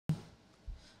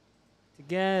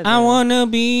together. I wanna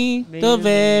be the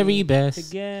very best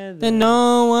together that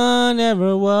no one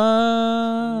ever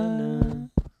was.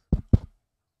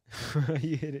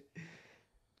 You hit it.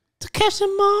 To catch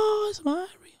them all is my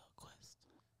real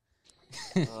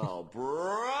quest. Oh,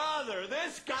 brother,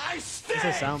 this guy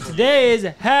stinks. Today is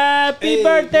happy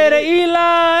birthday to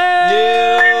Eli.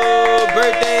 Yeah,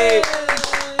 birthday.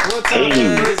 One time for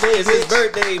the birthday. It's his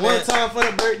birthday, man. One time for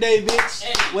the birthday,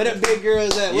 bitch. Where the big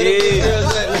girls at? Where the big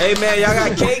girls at? Hey, man, y'all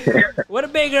got cake? Where the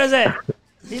big girls at?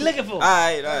 He looking for? All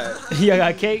right. Y'all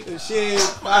got cake? Shit,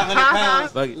 500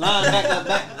 pounds. Fuck it. Line back up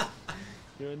back.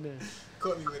 You're in there.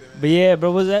 Caught me with it, man. But yeah,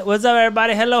 bro, what's up,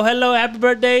 everybody? Hello, happy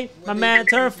birthday. My man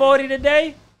turned 40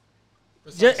 today.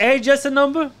 Age just a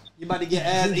number. You about to get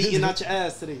ass eating out your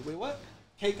ass today. Wait, what?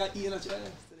 Cake got eaten out your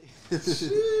ass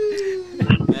today.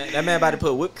 Man, that man about to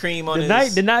put whipped cream on The his...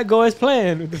 night did not go as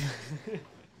planned. Let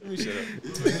me shut up.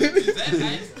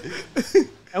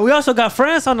 And we also got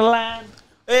France on the line.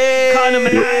 Hey, Calling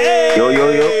him hey, Yo.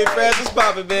 Hey, Francis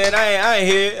poppin', man. I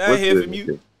ain't hear from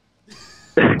you.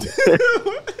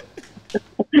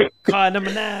 Car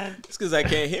number 9. It's because I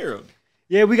can't hear him.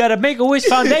 Yeah, we got a Make-A-Wish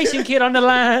Foundation kid on the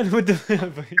line with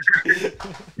the.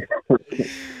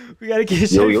 We got to get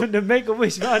straight from the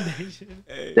Make-A-Wish Foundation.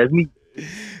 Hey. That's me.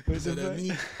 What's up, That's man?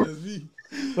 me. That's me.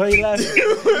 Why you laughing?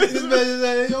 This man just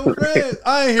said, yo, friend,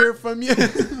 I ain't hear from you. Hey,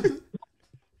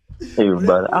 brother.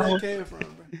 Where that came from,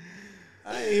 bro?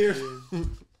 I ain't hear from you.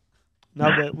 No,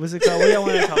 but what's it called? What y'all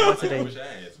want to talk about today?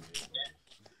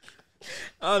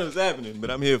 I don't know what's happening,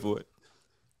 but I'm here for it.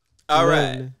 All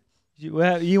right. You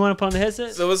want to put on the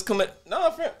headset? So what's coming?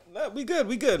 No, friend. No, we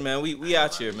good, man. We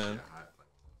out here, man.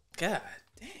 God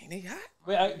dang, they hot.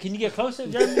 Wait, can you get closer,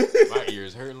 Jeremy? My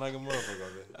ears hurting like a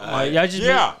motherfucker. Y'all just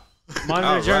monitor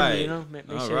All Jeremy, right. you know? Make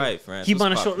All sure. right, friends. Keep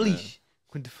on a What's short poppin', leash.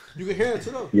 You can hear it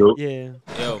too, though. Yo. Yeah.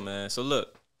 Yo, man. So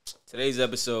look, today's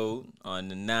episode on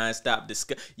the Nonstop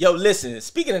discussion. Yo, listen.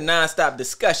 Speaking of nonstop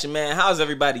discussion, man, how's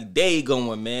everybody day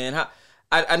going, man?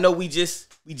 I know we just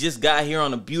got here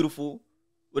on a beautiful,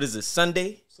 what is it,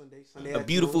 Sunday? A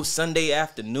beautiful Sunday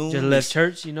afternoon. Just left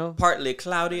church, you know? Partly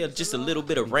cloudy, or just a little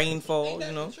bit of rainfall,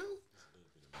 you know.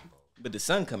 But the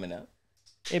sun coming out.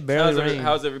 It barely rained.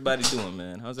 How's everybody doing,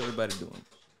 man? How's everybody doing?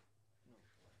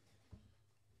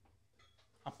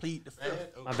 I plead the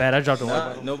fifth. My bad, I dropped the water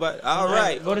bottle. Nobody. All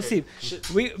right. Go to sleep.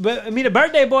 But the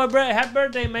birthday boy, bro. Happy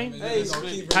birthday, man. Hey,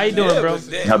 How you doing, bro?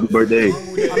 Happy birthday.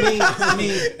 I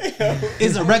mean,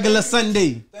 it's a regular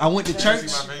Sunday. I went to church.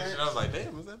 I was like,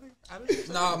 damn, was that big?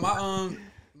 Nah,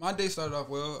 my day started off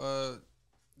well.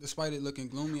 Despite it looking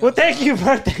gloomy. Well, outside. thank you,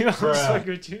 birthday. I'm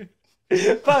fucking with you.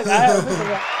 Fuck, I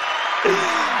forgot.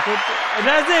 And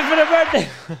that's it for the birthday.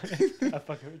 I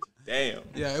fucking with you. Damn.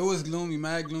 Yeah, it was gloomy,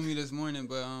 mad gloomy this morning.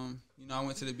 But you know, I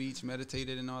went to the beach,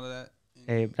 meditated, and all of that. And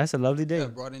Hey, that's a lovely day. yeah,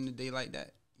 brought in the day like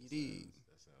that. You dig?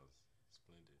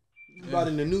 About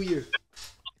in the new year.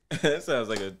 That sounds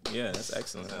like that's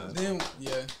excellent. Then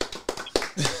yeah,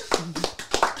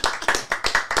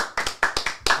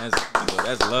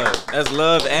 That's love. That's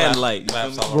love and light. You feel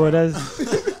me? Boy,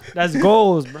 that's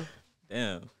goals, bro.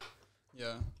 Damn.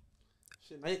 yeah.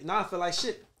 Shit, now I feel like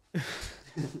shit.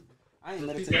 I ain't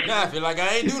meditating. Nah, I feel like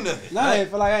I ain't do nothing. Nah, I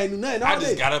feel like I ain't do nothing all I just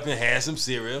day. got up and had some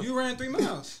cereal. You ran 3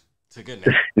 miles. Took a nap.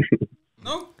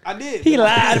 No, I did. He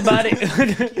lied about it.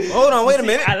 Hold on, wait a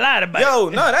minute. I lied about Yo,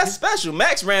 no, that's special.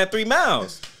 Max ran 3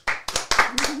 miles.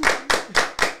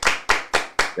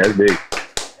 That's big. it.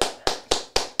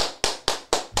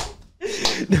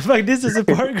 The fuck, this is a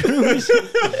park group. Put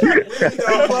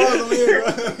the applause on here,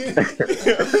 bro.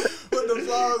 Put the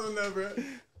applause on there, bro.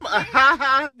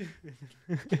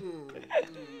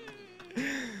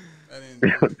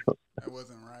 that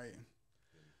wasn't right.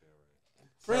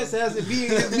 France hasn't been in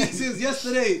his meat since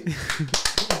yesterday.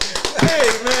 Hey,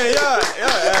 man, y'all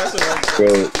assholes.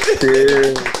 Bro,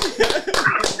 chill.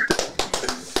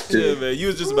 Yeah, man, you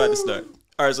was just about to start.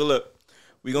 All right, so look,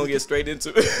 we gonna get straight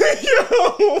into it.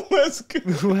 Yo, what's good?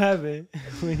 What happened?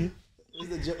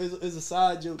 It's a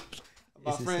side joke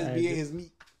about It's a France side being joke. his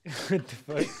meat. What the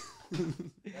fuck?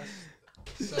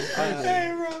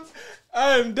 Hey, bro,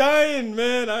 I am dying,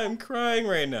 man. I am crying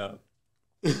right now.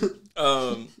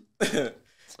 All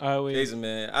right, wait. Jason,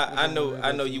 man, I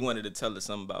know you wanted to tell us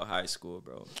something about high school,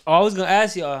 bro. Oh, I was gonna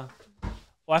ask y'all.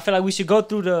 Well, I feel like we should go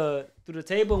through the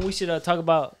table and we should talk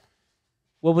about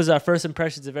what was our first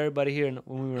impressions of everybody here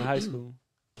when we were in high school.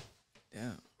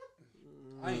 Damn.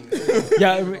 I ain't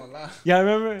Y'all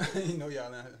remember? I ain't know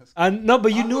y'all. No,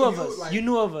 but you I knew knew of you, us. like- You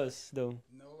knew of us, though.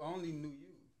 No, I only knew you.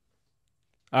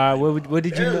 All right, what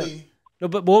did you know? Barely. No,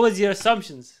 but what was your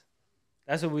assumptions?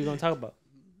 That's what we're gonna talk about.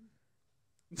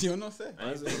 You don't know what I'm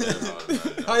I saying? ain't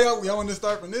saying How y'all want to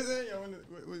start from this end? Y'all want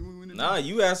to? Nah,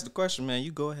 you asked the question, man.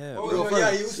 You go ahead. Oh, bro.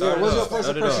 yeah, you Start start. it What's your off. first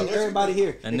Start it impression? off. Everybody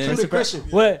here, And then- including Christian.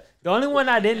 What? The only one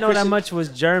I didn't know that much was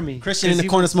Jeremy. Christian in the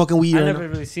corner smoking weed. I right never now.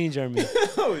 really seen Jeremy.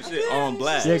 Oh shit, on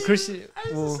blast. Yeah, Christian.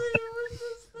 Well,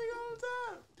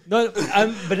 no,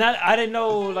 but not. I didn't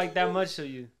know like that much of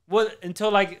you. Well,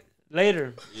 until like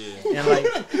later. Yeah. And like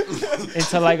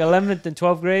until like 11th and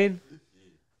 12th grade,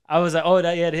 I was like, oh,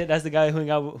 that's the guy who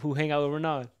hang out with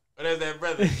Renaud. But that's that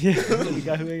brother. Yeah, the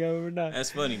guy who hang out with Renaud.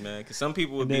 That's funny, man. Because some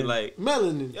people would And be then- like,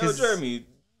 Melanin. "Yo, Jeremy,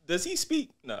 does he speak?"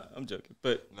 Nah, I'm joking.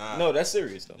 But Nah. no, that's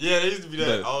serious though. Yeah, they used to be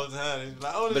that But- all the time. They used to be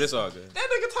like, oh, But it's all good. that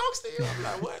nigga talks to you. I'm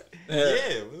like, what? Yeah.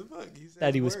 Yeah, what the fuck? He said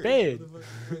Thought he was words. sped. What the fuck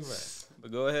you talking about?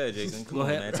 But go ahead, Jason. Come Go on,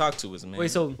 ahead. man. Talk to us, man. Wait,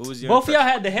 so what was your both of y'all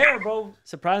impression? had the hair, bro.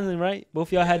 Surprisingly, right? Both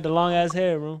of y'all had the long ass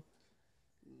hair, bro.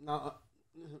 Nah,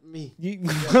 me. You,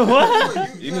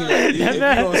 what? You mean, That if you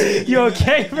man, don't speak, you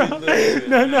okay, bro?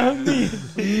 No, me.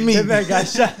 Me. That man got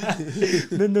shot.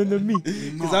 No, me.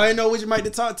 Because I didn't know which mic to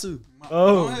talk to.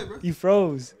 Oh, ahead, bro. you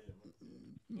froze.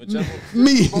 what y'all-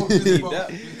 Me.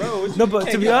 Bro, what No, you but to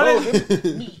can't be get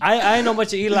honest, I ain't know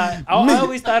much of Eli. I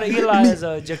always thought of Eli as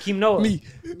Jakeem Noah. Me.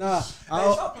 Nah.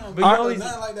 But you always,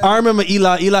 I remember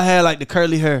Eli. Eli had like the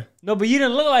curly hair. no, but you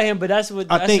didn't look like him. But that's what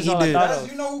I think just he all did. I thought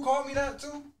of. You know who called me that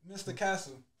too? Mr.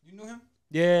 Castle. You knew him?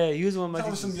 Yeah, he was one of my Tell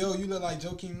him teachers. some, yo, you look like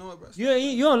Joakim Noah, bro.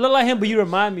 You don't look like him, but you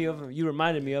remind me of him. You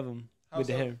reminded me of him How with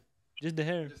the so? hair, just the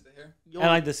hair, Just the hair. and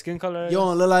like the skin color. You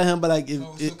don't look like him, but like if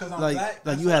So 'cause I'm like black,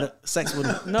 like you had a sex with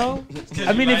him. No, Cause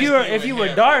I mean you if you light-skinned with were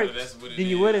hair, dark, brother, that's what it then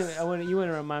you is. wouldn't. You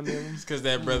wouldn't remind me of him. It's because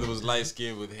that brother was light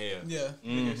skinned with hair. Yeah.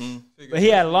 Mhm. But he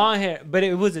had long hair, but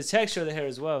it was the texture of the hair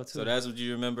as well too. So that's what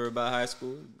you remember about high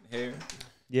school? Hair?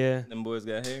 Yeah. Them boys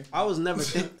got hair? I was never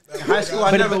in high school.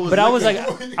 I never was. But I was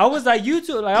looking- like, I was like you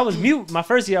too. Like I was mute. My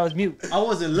first year, I was mute. I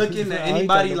wasn't looking at I ain't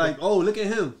anybody talking like, oh, look at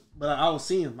him. But I was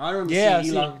seeing him. I remember Yeah,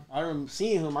 seeing I Eli. seen him. I remember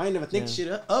seeing him. I ain't never think Yeah. shit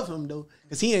of him though,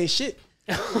 cause he ain't shit.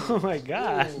 Oh my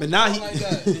god. But now he. Like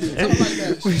that.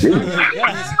 Something like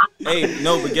that. Hey,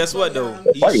 no, but guess what though?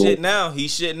 He shit now. He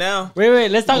shit now. Wait.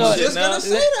 Let's talk about. Just gonna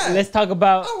say that. Let's talk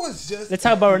about. I was just. Let's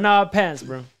talk about Renaud Pants,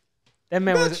 bro. That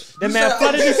man was. That You man said-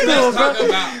 flooded the school, Let's talk bro.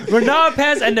 about Renaud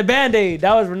Pants and the Band-Aid.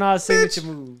 That was Renaud's signature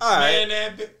move. All right. man,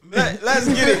 that bit. Let's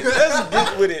get it. Let's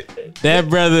get with it.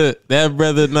 That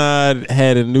brother Nod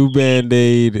had a new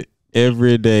Band-Aid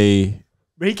every day.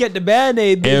 But he kept the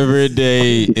Band-Aid. bitch. Every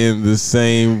day in the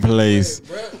same place.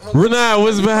 Renard,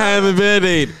 what's behind the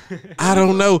Band-Aid? I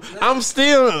don't know. I'm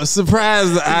still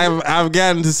surprised that I've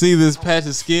gotten to see this patch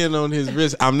of skin on his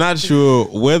wrist. I'm not sure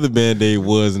where the Band-Aid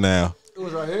was now. It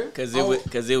was right here.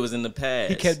 Cause it was in the past.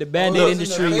 He kept the Band-Aid Look,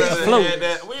 industry brother afloat. Had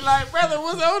that. We like, brother,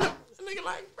 what's on it? Nigga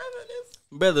like, brother, this.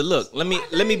 Brother, look, let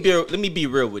me be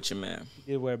real with you, man.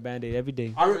 He wear a Band-Aid every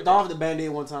day. I ripped off the Band-Aid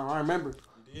one time. I remember.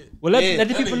 Well, let, Yeah. let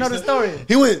the people know the story.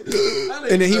 He went,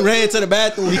 and then he ran to the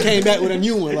bathroom. He came back with a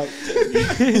new one. Like,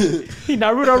 He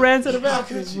Naruto ran to the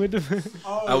bathroom with the.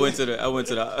 I went to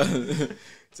the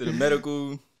to the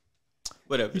medical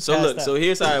whatever. So passed look, out. so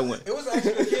here's how it went. It was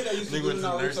actually a kid that used to Nigga do went to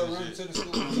now. the He used to nurse run and to the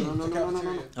school.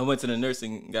 no. I went to the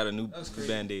nursing, got a new That's crazy.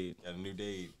 Band-Aid. Got a new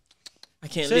date. I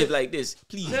can't Shit. live like this.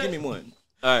 Please give me one.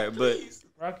 All right, but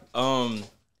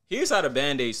here's how the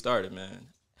Band-Aid started, man.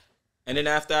 And then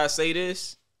after I say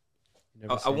this,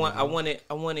 I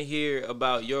want to hear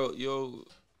about your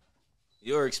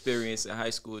experience in high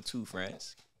school too,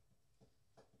 France.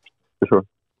 For sure.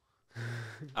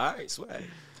 All right, swag.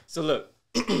 So look,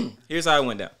 here's how it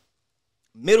went down.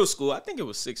 Middle school, I think it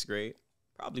was 6th grade.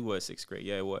 Probably was 6th grade.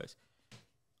 Yeah, it was.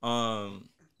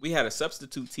 We had a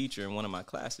substitute teacher in one of my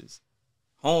classes.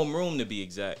 Homeroom to be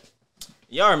exact.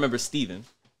 Y'all remember Steven.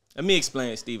 Let me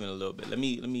explain Steven a little bit. Let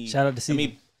me Shout out to Let Steven.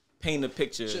 me paint a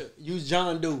picture. use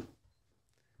John Doe.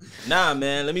 Nah,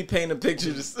 man. Let me paint a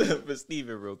picture for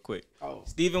Steven real quick. Oh.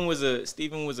 Steven was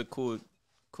a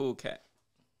cool cat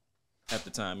at the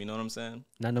time. You know what I'm saying?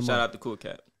 Not no Shout more. out to Cool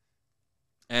Cat.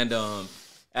 And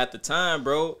at the time,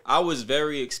 bro, I was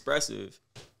very expressive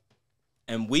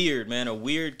and weird, man. A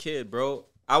weird kid, bro.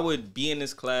 I would be in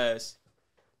this class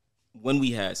when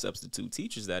we had substitute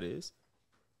teachers, that is.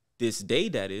 This day,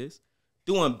 that is.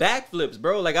 Doing backflips,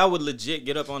 bro. Like, I would legit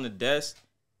get up on the desk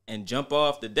and jump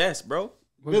off the desk, bro.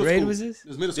 What grade was this? It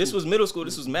was middle school. This was middle school.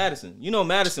 This was Madison. You know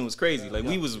Madison was crazy. Like,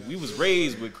 we was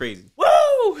raised with crazy. Woo!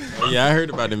 Oh, yeah, I heard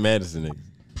about the Madison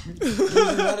niggas. He was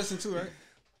in Madison too, right?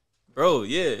 Bro,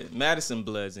 yeah. Madison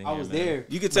bloods in I here, was man. there,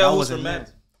 You could but I tell who's wasn't from there.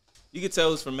 Madison. You could tell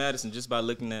who's from Madison just by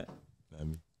looking at I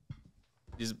mean,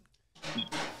 just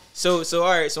so all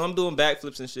right, so I'm doing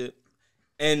backflips and shit.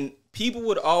 And people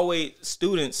would always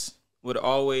students would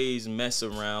always mess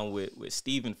around with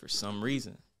Steven for some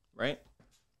reason, right?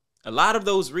 A lot of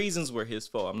those reasons were his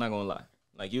fault. I'm not gonna lie.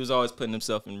 Like, he was always putting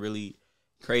himself in really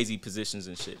crazy positions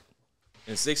and shit.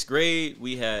 In 6th grade,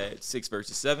 we had 6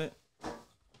 versus 7.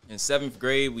 In 7th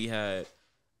grade, we had,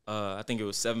 I think it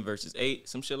was 7 versus 8,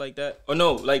 some shit like that. Oh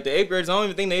no, like the 8th graders, I don't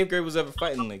even think the 8th grade was ever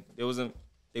fighting. Like, there wasn't.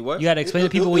 They what? You gotta explain to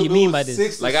people what you mean by this.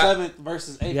 6th Like, and 7th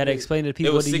versus 8th. You gotta explain to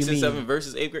people It was what do you 6 and mean. 7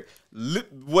 versus 8th grade.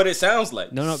 What it sounds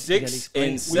like. No, you gotta 6 explain.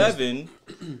 and 7.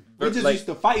 We just like, used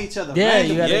to fight each other. Yeah,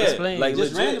 randomly. you gotta yeah, explain. like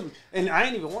Just legit. random. And I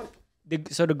ain't even want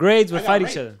it. So the grades would I got fight each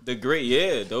raped. other. The grade,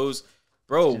 yeah, those,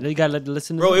 bro. You gotta let the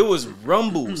listeners. Bro, it was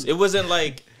rumbles. It wasn't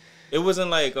like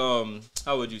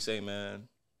how would you say, man?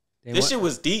 This shit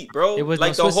was deep, bro. It was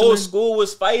like no the whole Switzerland? school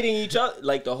was fighting each other.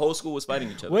 Like the whole school was fighting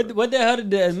each other. bro. What the hell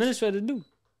did the administrator do?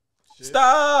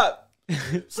 Stop!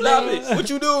 Stop it! What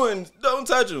you doing? Don't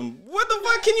touch him. What the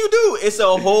fuck can you do? It's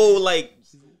a whole like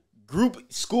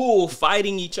group school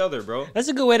fighting each other, bro. That's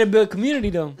a good way to build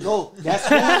community, though. No, that's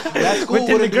cool. That's cool.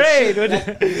 Within the grade.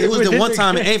 It was the one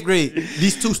time in 8th grade.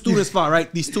 These 2 students fought,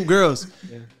 right? These 2 girls.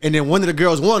 And then one of the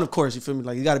girls won, of course. You feel me?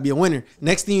 Like, you got to be a winner.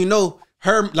 Next thing you know,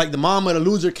 her, like, the mom of the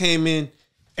loser came in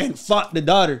and fought the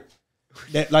daughter.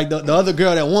 That, like, the other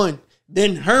girl that won.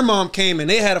 Then her mom came and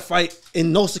they had a fight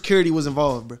and no security was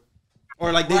involved, bro.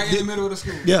 Or like Right in the middle of the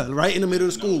school. Yeah, right in the middle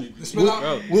of the school. split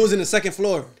out? We was in the 2nd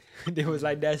floor. They was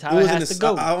like, that's We how it was in has the to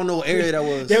go. I don't know what area that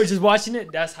was. They were just watching it.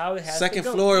 That's how it has to 2nd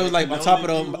go. floor. It was like on top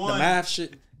of the math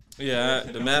shit. Yeah,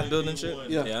 the math building shit.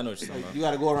 Yeah. I know what you're talking about. You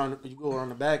gotta go around. You go around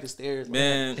the back of stairs.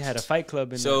 Man, They had a fight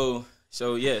club in So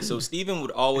Steven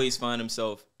would always find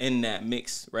himself in that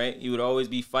mix, right? He would always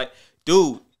be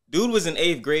Dude was in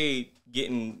 8th grade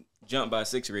getting jumped by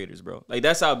 6th graders, bro. Like,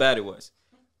 that's how bad it was.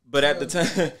 But at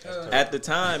the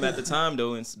time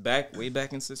though, it's way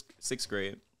back in 6th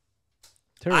grade.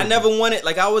 there. I never wanted,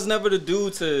 like, I was never the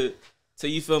dude to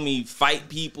you feel me, fight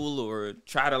people or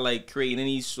try to like create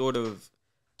any sort of,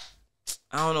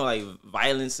 I don't know, like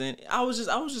violence. And I was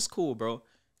just cool, bro.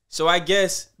 So I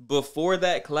guess before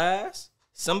that class,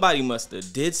 somebody must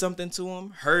have did something to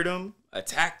him, hurt him,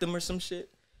 attacked him or some shit.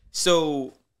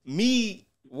 So me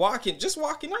walking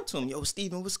up to him, yo,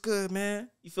 Steven, what's good, man?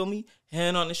 You feel me?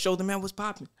 Hand on the shoulder, man, what's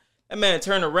popping? That man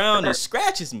turned around and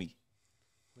scratches me.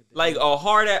 Like a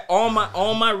hard ass on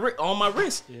my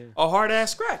wrist. Yeah. A hard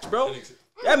ass scratch, bro.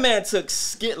 That man took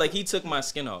skin, like he took my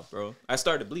skin off, bro. I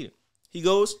started bleeding. He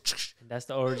goes, That's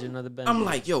the origin of the band. I'm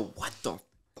like, yo, what the,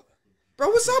 bro?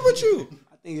 What's up with you?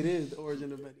 I think it is the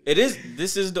origin of it. It is.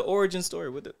 This is the origin story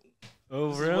with it. Oh,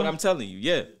 This is real? what I'm telling you.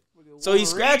 Yeah. So he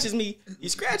scratches me.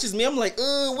 I'm like,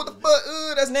 what the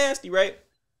fuck? That's nasty, right?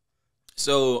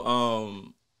 So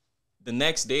the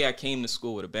next day I came to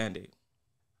school with a Band-Aid,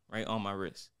 right, on my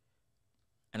wrist.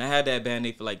 And I had that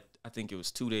Band-Aid for like, I think it was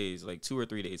 2 days, like 2 or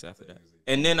 3 days after that.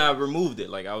 And then I removed it,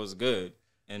 like I was good.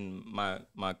 And my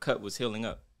cut was healing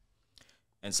up.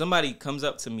 And somebody comes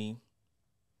up to me,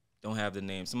 don't have the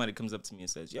name. Somebody comes up to me and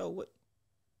says, yo, what?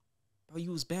 Bro,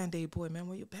 you was Band-Aid boy, man.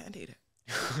 Where your Band-Aid at?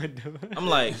 I'm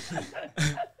like,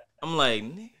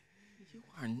 nigga, you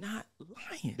are not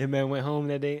lying. That man went home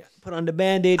that day, put on the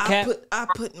Band-Aid cap.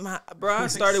 I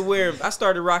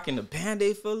started rocking the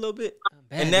Band-Aid for a little bit.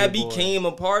 And that became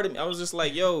a part of me. I was just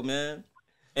like, yo, man.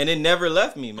 And it never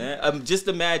left me, man. Just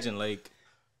imagine, like.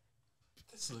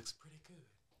 This looks pretty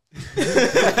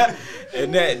good.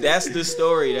 And that's the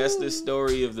story. That's the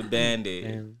story of the Band-Aid.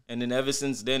 Damn. And then ever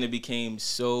since then, it became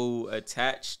so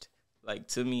attached, like,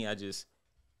 to me. I just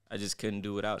couldn't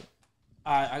do without it.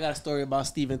 All right, I got a story about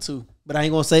Steven too, but I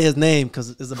ain't gonna say his name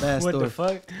because it's a bad What story. the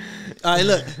fuck? All right,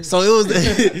 look. So it was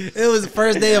the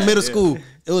first day of middle school.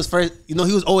 It was first. You know,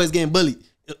 he was always getting bullied.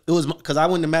 It was because I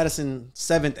went to Madison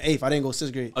 7th, 8th. I didn't go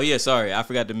 6th grade. Oh yeah, sorry, I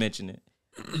forgot to mention it.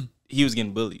 He was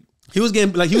getting bullied. He was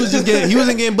getting he wasn't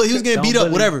getting bullied. He was getting Don't beat up,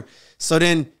 bully. whatever. So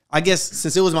then I guess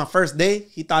since it was my first day,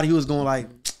 he thought he was going like,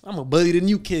 I'm gonna bully the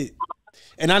new kid.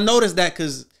 And I noticed that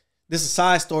because this is a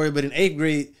side story, but in 8th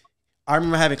grade, I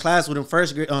remember having class with him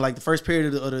first grade, like the first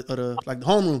period of the like the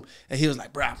homeroom, and he was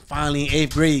like, "Bro, I'm finally in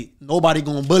 8th grade. Nobody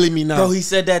gonna bully me now." Bro, he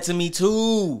said that to me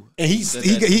too. And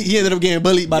he ended up getting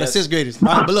bullied by Yes. the 6th graders.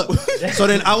 But look, so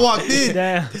then I walked in.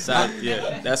 Damn.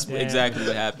 Yeah, that's exactly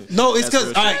what happened. No, it's That's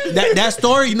because real shit. that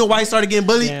story. You know why he started getting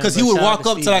bullied? Damn, Because he but would shout out walk to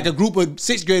up to Steven. like a group of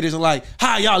 6th graders and like,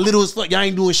 "Hi, y'all little as fuck. Y'all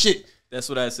ain't doing shit." That's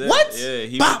what I said. What? Yeah,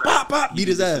 he pop, would- pop, pop. he Beat did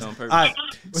his this ass. shit on All purpose. right.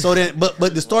 So then, but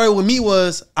the story with me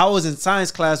was I was in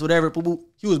science class, whatever. Boop, boop.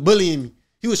 He was bullying me.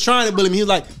 He was trying to bully me. He was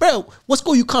like, "Bro, what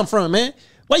school you come from, man?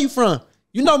 Where you from?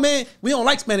 You know, man, we don't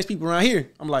like Spanish people around here."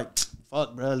 I'm like,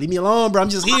 "Fuck, bro, leave me alone, bro. I'm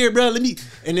just here, bro. Let me."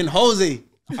 And then Jose,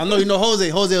 I know you know Jose.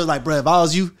 Jose was like, "Bro, if I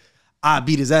was you, I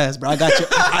beat his ass, bro. I got you.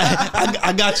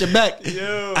 I got your back.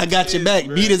 Yo, I got your back.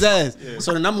 bro. Beat his ass. Yeah.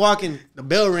 So then I'm walking. The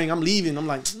bell ring. I'm leaving. I'm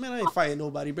like, man, I ain't fighting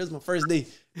nobody, bro. It's my first day.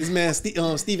 This man,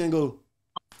 Steven, go.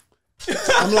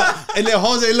 I'm like, and then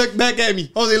Jose looked back at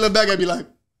me. Jose looked back at me like.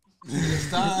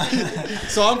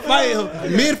 So I'm fighting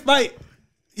him mid fight.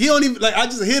 He don't even like. I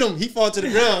just hit him. He fall to the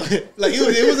ground. Like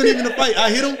it wasn't even a fight. I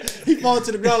hit him. He fall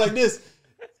to the ground like this.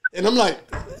 And I'm like,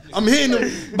 I'm hitting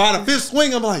him by the fifth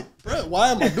swing. I'm like, bro, why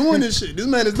am I doing this shit? This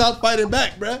man is not fighting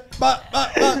back, bro.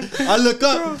 I look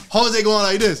up, Jose going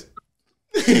like this.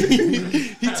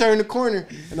 He turned the corner,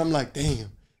 and I'm like,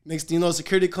 damn. Next thing you know,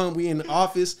 security come. We in the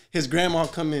office. His grandma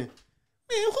come in.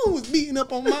 Man, who was beating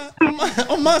up on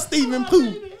my Stephen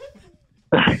Pooh?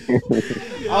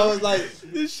 I was like,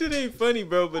 this shit ain't funny,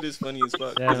 bro, but it's funny as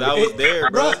fuck. Because I was there,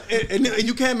 bro. And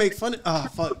you can't make fun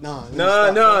of. Fuck, nah.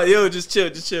 No, yo, just chill.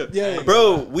 Yeah,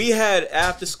 bro. We had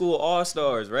after school all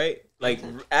stars, right? Like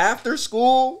after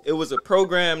school, it was a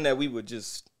program that we would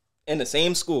just in the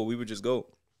same school. We would just go.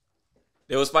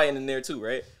 There was fighting in there too,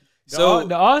 right? So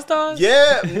the All Stars,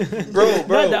 yeah, bro. Not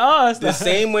the All-Stars. The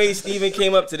same way Steven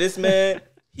came up to this man,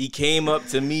 he came up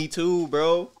to me too,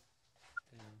 bro.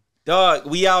 Dog,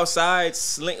 we outside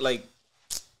like,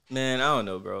 man, I don't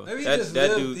know, bro. Maybe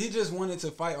dude, he just wanted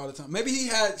to fight all the time. Maybe he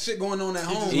had shit going on at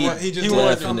home. He just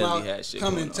wanted to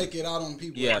come and take it out on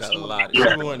people. Yeah, a lot of He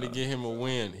shit. wanted to get him a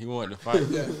win. He wanted to fight.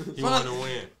 Yeah. He wanted to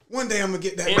win. One day I'm gonna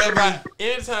get that.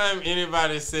 Anytime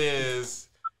anybody says,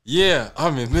 "Yeah,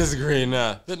 I'm in this grade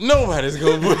now," that nobody's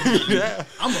gonna bully me down.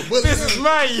 I'm a bully. This is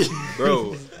my year,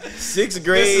 Bro. 6th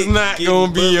grade. This is not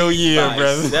gonna be your year, by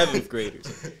brother. 7th graders.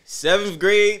 7th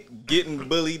grade getting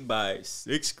bullied by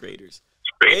 6th graders.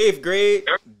 8th grade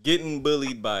getting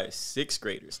bullied by 6th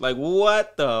graders. Like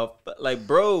what the like,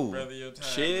 bro? Brother, your time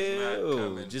is not chill.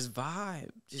 coming. Just vibe.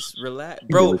 Just relax,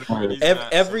 bro.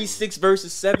 Every 6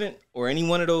 versus 7 or any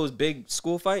one of those big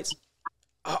school fights,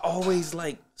 I always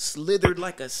like slithered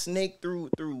like a snake through.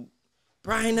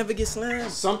 Bro, I ain't never get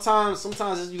slammed. Sometimes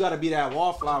you gotta be that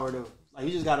wallflower though. Like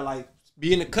you just gotta like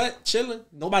be in the cut, chilling.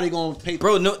 Nobody gonna pay.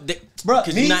 Bro, no, Bro,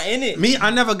 because you're not in it. Me, I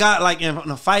never got like in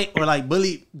a fight or like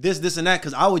bullied this and that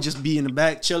because I would just be in the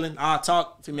back chilling. I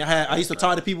talk. For me, I used to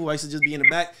talk to people. I used to just be in the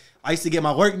back. I used to get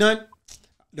my work done.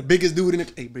 The biggest dude in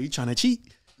the hey, bro, you trying to cheat?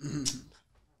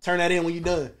 Turn that in when you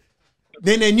done.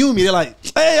 Then they knew me. They're like,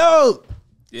 hey yo.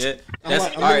 Yeah, I'm that's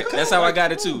like, all right. That's how I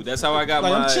got it too. That's how I got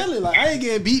Like my. I'm chilling. Like I ain't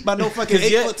getting beat by no fucking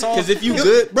 8 foot tall. Because if you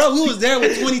good, bro, we was there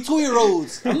with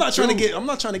 22-year-olds. I'm not trying to get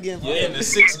involved. Yeah, in the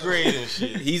 6th grade and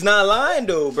shit. he's not lying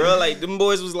though, bro. Like them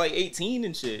boys was like 18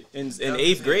 and shit in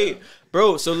 8th grade,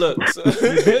 bro. So look, so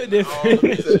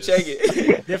check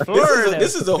it.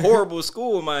 This is a horrible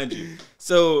school, mind you.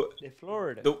 So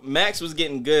Florida. Max was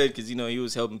getting good because he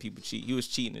was helping people cheat. He was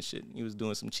cheating and shit. He was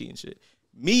doing some cheating shit.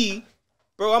 Me.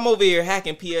 Bro, I'm over here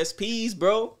hacking PSPs,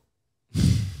 bro.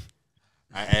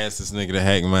 I asked this nigga to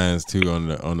hack mines too on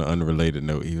the unrelated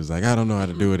note. He was like, I don't know how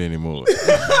to do it anymore.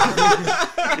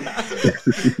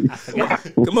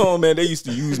 Come on, man. They used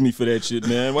to use me for that shit,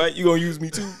 man. Why you gonna use me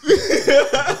too?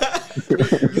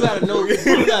 You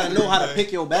gotta know how to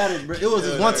pick your battles, bro. It was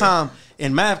this one time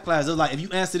in math class. It was like if you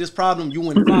answer this problem, you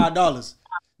win $5.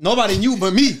 Nobody knew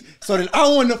but me. So then I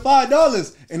won the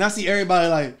 $5, and I see everybody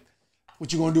like,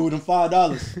 what you gonna do with them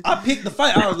 $5? I picked the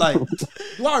fight. I was like,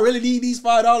 do I really need these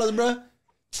 $5, bro?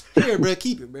 Here, bro,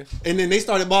 keep it, bro. And then they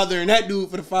started bothering that dude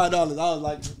for the $5. I was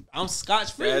like, I'm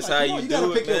scotch free. That's like, how you gotta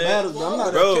do pick it, man. your battles, bro. I'm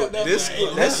not Bro,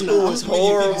 that school was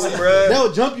horrible, bro.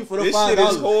 They'll jump you for the $5. This shit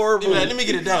is horrible. Let me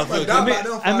get it down.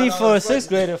 I mean, for a 6th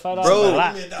grader, $5.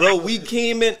 Bro,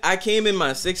 I came in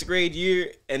my 6th grade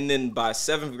year, and then by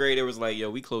 7th grade, it was like,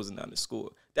 yo, we closing down the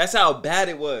school. That's how bad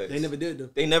it was. They never did though.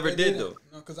 They never did though.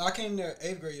 No, because I came there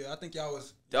 8th grade year. I think y'all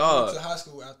was Dog. to high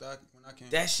school after when I came.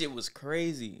 That shit was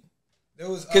crazy. There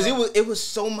was Because it was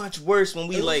so much worse when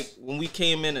we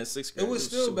came in at 6th grade. It was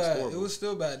still bad. It was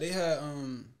still bad. They had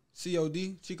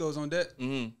COD, Chicos on deck,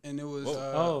 and it was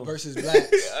versus blacks.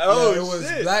 It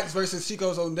was blacks versus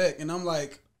Chicos on deck, and I'm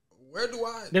like, where do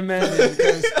I?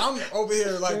 Because I'm over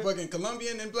here like fucking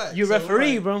Colombian and black. You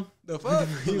referee, like, bro. The fuck?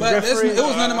 But it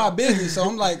was none of my business, so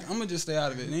I'm like, I'm gonna just stay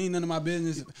out of it. It ain't none of my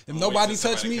business. If nobody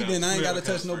touch me, then I ain't gotta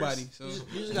touch nobody. So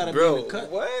You just gotta be Bro, in the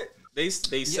cut. what? They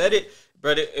said it,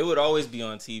 but it would always be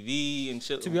on TV and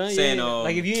shit. To be honest, saying,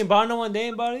 like if you ain't bought no one, they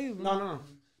ain't bought you.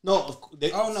 No.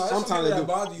 sometimes Sometimes they do.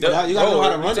 bother you. You gotta know how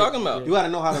to What run you talking about? You gotta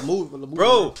know how to move.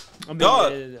 Bro, I mean,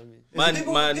 dog. yeah, My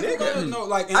People gotta nigga, know,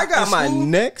 like, I got in my school,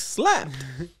 neck slapped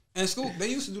in school. They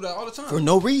used to do that all the time. for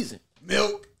no reason,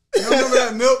 Milk. You remember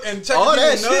that milk and checking All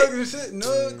that nugs shit. and shit?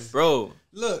 Nugs. bro.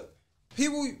 Look,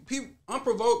 people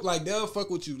unprovoked, like they'll fuck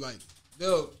with you, like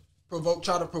they'll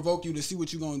try to provoke you to see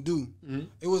what you're gonna do. Mm-hmm.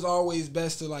 It was always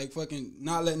best to like fucking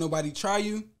not let nobody try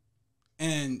you,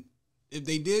 and if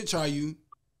they did try you,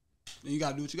 then you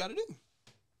gotta do what you gotta do.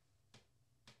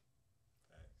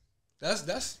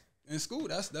 That's in school.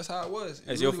 That's how it was.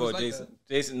 That's your fault, Jason.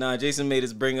 Jason made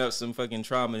us bring up some fucking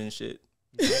trauma and shit.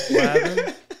 What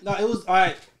happened? No, it was all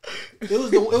right. It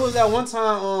was that one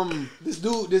time. This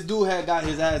dude had got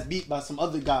his ass beat by some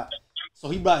other guy. So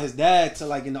he brought his dad to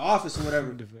like in the office or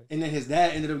whatever, and then his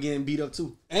dad ended up getting beat up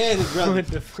too, and his brother,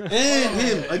 and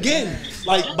him again,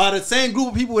 like by the same group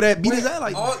of people that beat his ass.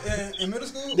 Like in middle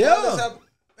school, yeah.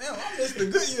 Damn, I missed the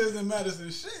good years in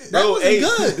Madison. Shit, that was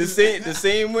good. The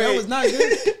same way. That was not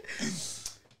good.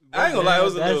 I ain't gonna lie, it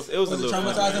was a little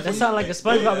traumatizing. That sounded like a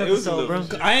SpongeBob episode, bro.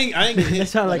 I ain't getting hit. That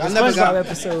sounded like a SpongeBob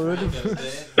episode.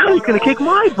 He's gonna kick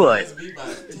my butt.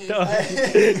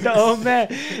 The old man.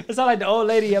 That sounded like the old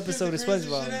lady episode of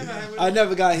SpongeBob. I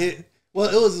never got hit. Well,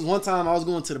 it was this one time I was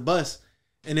going to the bus,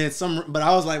 and then but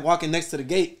I was like walking next to the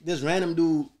gate. This random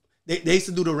dude, they used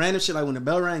to do the random shit like when the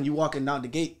bell rang, you walking down the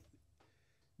gate.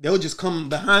 They'll just come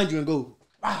behind you and go,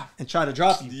 wow, and try to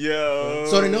drop you. Yo.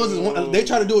 So they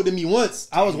tried to do it to me once.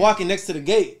 I was walking next to the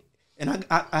gate, and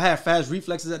I had fast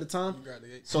reflexes at the time.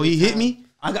 So he hit me.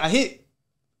 I got hit.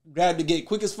 Grabbed the gate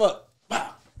quick as fuck.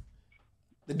 Wow.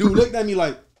 The dude looked at me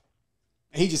like,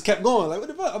 and he just kept going. Like, what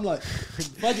the fuck? I'm like,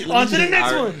 fuck it. On to the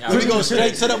next one. We going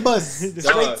straight to the bus.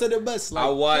 Straight to the bus. Like, I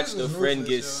watched a friend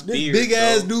get speared. This big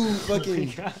ass dude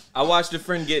fucking. I watched a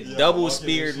friend get double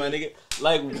speared, my nigga.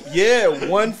 Like, yeah,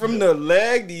 one from the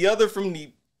leg, the other from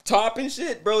the top and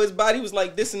shit, bro. His body was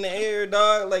like this in the air,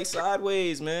 dog, like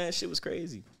sideways, man. Shit was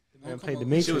crazy.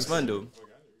 Shit was fun, though.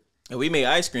 And we made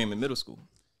ice cream in middle school.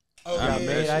 Oh,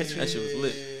 that shit was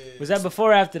lit. Was that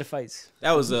before or after the fights?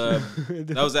 That was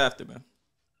after, man.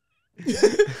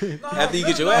 After you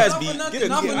get your ass beat,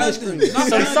 get ice cream.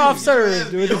 Some soft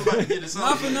serve, dude.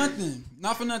 Not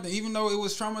for nothing. Even though it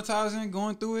was traumatizing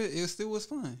going through it, it still was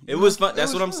fun. It was fun.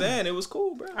 That's what I'm saying. It was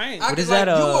cool, bro. What is like,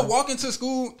 that? You will walk into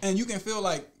school and you can feel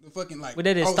like the fucking like. What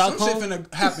that is, some Stockholm? shit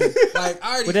finna happen. Like I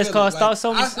already. What that's feel called, it. Like,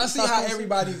 Stockholm? I see how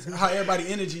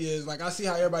everybody energy is. Like I see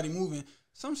how everybody moving.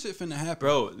 Some shit finna happen,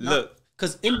 bro. Look,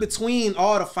 because in between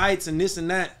all the fights and this and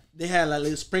that, they had like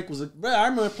little sprinkles. Bro, I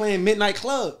remember playing Midnight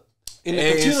Club. In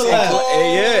the computer lab.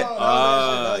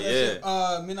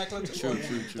 Midnight Club. True.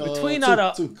 Between all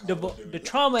the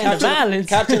trauma and the violence,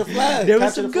 capture the flag. There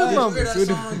was some good moments. That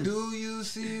song, do you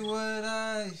see what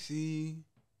I see?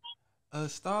 A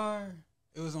star.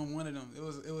 It was on one of them. It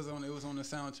was on the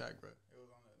soundtrack, bro.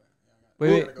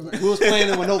 Wait. We was playing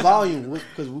it with no volume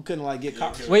because we couldn't like get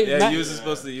caught. Wait, yeah, Max, you was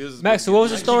supposed to use. Max, so what was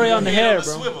the story on the hair,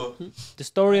 bro? The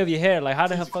story of your hair, like how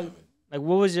the hell fuck. Like,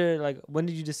 what was your, like, when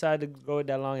did you decide to grow it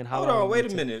that long and how long? Hold on,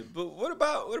 wait a minute. But what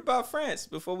about France?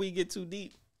 Before we get too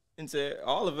deep into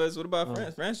all of us, what about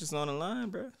France? France just on the line,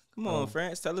 bro. Come on,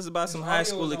 France. Tell us about some high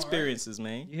school experiences,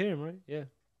 man. You hear him, right? Yeah.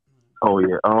 Oh,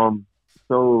 yeah.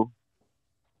 So,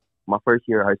 my first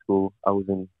year of high school, I was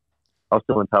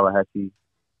still in Tallahassee,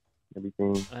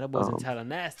 everything. Oh, that wasn't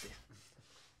Tallahassee.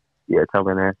 Yeah,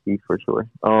 Tallahassee for sure.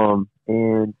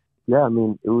 And, yeah, I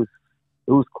mean, it was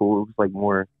cool. It was like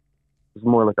more... It was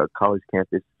more like a college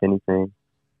campus, if anything.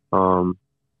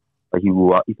 Like you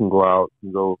can go out, you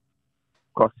can go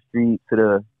across the street to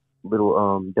the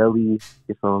little deli,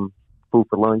 get some food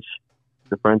for lunch,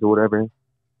 with friends or whatever.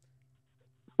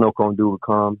 Snow cone dude would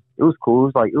come. It was cool.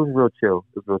 It was real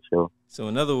chill. So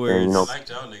in other words,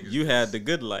 you had the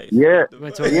good life. Yeah, no.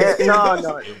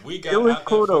 If we got it was out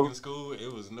cool that though. fucking school,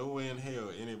 it was nowhere in hell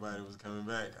anybody was coming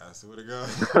back. I swear to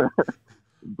God.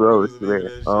 Bro, it's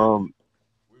weird.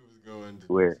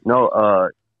 Weird. No,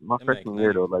 my freshman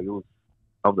year though, like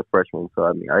I was a freshman, so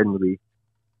I mean, I didn't really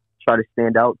try to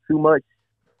stand out too much,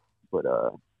 but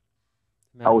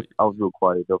I was real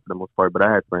quiet though for the most part. But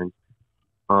I had friends.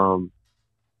 Mom,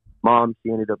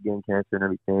 she ended up getting cancer and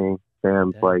everything.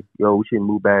 Sam's like, yo, we should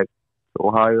move back to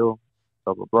Ohio.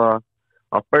 Blah blah blah.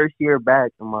 My first year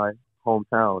back in my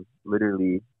hometown,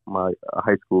 literally my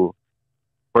high school,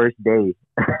 first day,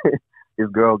 this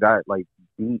girl got like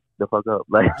beat the fuck up,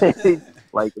 like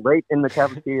right in the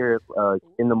cafeteria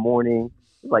in the morning,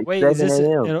 like 7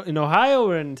 a.m. in Ohio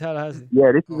or in Tallahassee?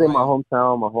 Yeah, this is in my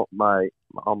hometown, my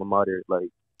alma mater, like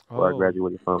where I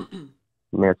graduated from,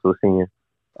 Mansfield Senior.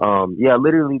 Yeah,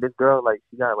 literally, this girl, like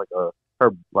she got like her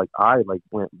like eye like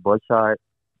went bloodshot.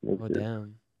 Oh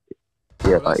damn.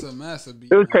 Yeah, that's like a massive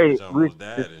beat. it was crazy. We was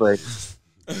just like.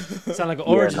 Sound like an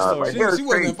origin story. She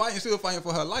wasn't fighting. She was fighting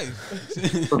for her life.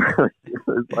 It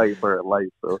was fighting for her life.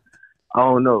 So I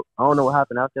don't know what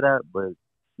happened after that, but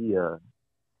she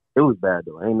it was bad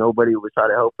though. Ain't nobody was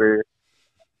trying to help her.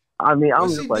 I mean, I'm What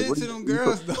just she like, did what to do them you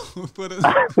girls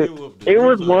though? It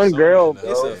was one girl, It's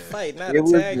bro. a fight, not It a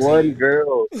was tag one team.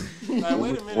 girl. Like,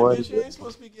 wait a minute, One bitch, you ain't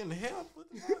supposed to be getting help. What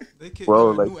the fuck? They kicked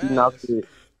Bro, her a like new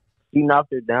she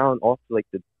knocked her down off like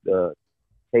the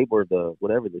table or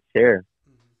the chair,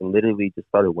 and literally just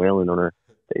started wailing on her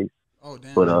face. Oh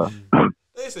damn! But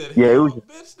They said, yeah, it was.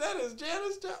 bitch, that is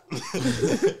Janice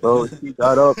job. Bro, she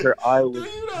got up. Her eye Do was,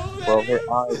 you know who bro. that Her is?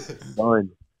 eye was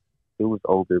done. It was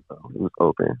over, bro. It was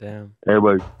over. Damn.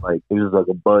 Everybody like it was like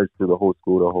a buzz through the whole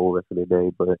school the whole rest of the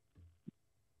day. But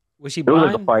Was she it was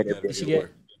like a blind? fight. Yeah, At the Did she end.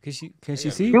 get? Can she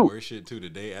see? Shoot. Worse shit too. The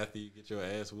day after you get your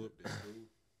ass whooped at school.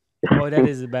 Oh, that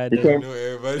is a bad She day. came- You know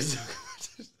everybody's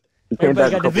She came Everybody back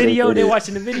a got the couple days video. They later.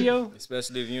 watching the video.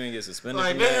 Especially if you ain't get suspended.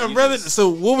 like, from that, damn, you brother. just- So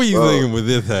what were you Bro. thinking when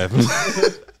this happened?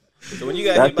 So when you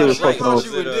got That hit by shit the was right, fucking on- was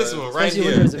you with it, this one right Especially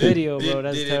here. when there's a video, bro. Did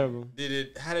That's it- terrible. Did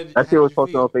it? How did That how shit was did you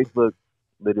posted feel? on Facebook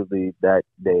literally that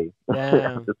day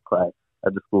Damn. at this class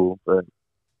at the school. But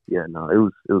yeah, no, it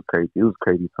was crazy. It was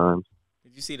crazy times.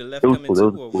 Did you see the left It was coming cool, too,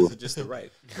 it was or cool. was it just the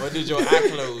right? Or did your eye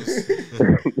close?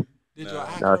 Did your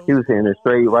eye Nah, close? she was hitting her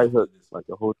straight right hook like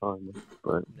the whole time.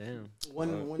 But Damn.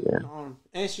 One Yeah. arm,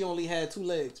 and she only had 2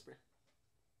 legs, bro.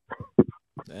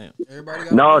 Damn. Everybody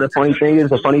got no, the funny thing is,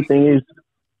 bro.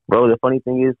 The funny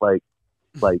thing is, like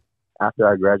after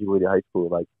I graduated high school,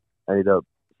 like she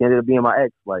ended up being my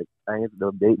ex. Like I ended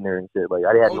up dating her and shit. Like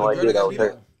I had Oh, no the girl idea that that got was beat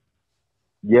her. up?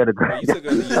 Yeah, the Bro, girl. you took her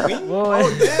to your week? Boy,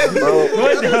 Damn, Bro,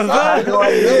 what the I had no fuck?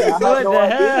 idea. I had What no the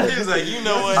idea. hell? He was like, you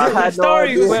know I what? had The no story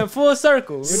idea. went full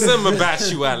circle. Something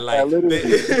about you I I like. literally,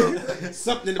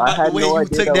 Something I about had the way no you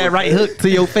idea took that that was right her. hook to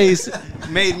your face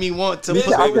made me want to Bitch,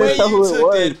 put I the couldn't way tell you who it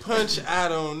took was. that punch, I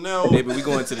don't know. Baby, we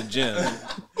going to the gym. I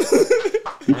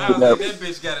was like, that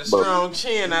bitch got a strong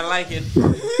chin. I like it.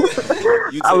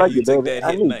 You I took, like you it, took baby. that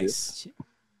I hit need nice.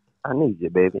 I need you,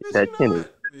 baby. That chin is.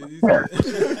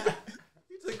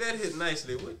 You took that hit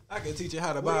nicely. What? I can teach you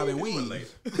how to bob and weave.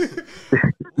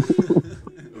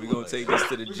 We gonna take this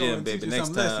to the We gym, gonna baby. teach you Next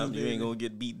some time lessons, you ain't baby. gonna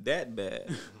get beat that bad.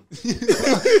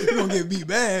 You're gonna get beat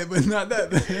bad, but not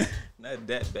that bad. Not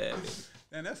that bad. Baby.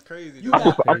 Man, that's crazy. You though.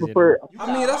 got I prefer.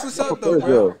 I mean, that's what's up prefer though, bro.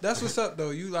 girl. That's what's up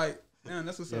though. You like, man,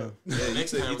 that's what's up. Yeah, you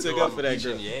Next took, time you we took go, up for that beat you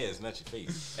girl. in your ass, not your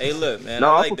face. Hey, look, man, No,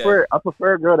 I I like prefer. that. I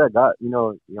prefer a girl that got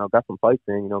got some fights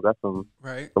in. Got some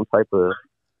Right. type of.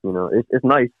 It's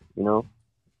nice.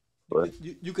 But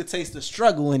you could taste the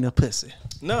struggle in the pussy.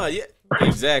 No, yeah,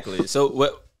 exactly. So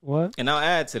what? What? And I'll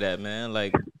add to that, man.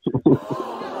 Like,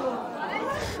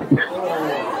 You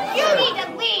need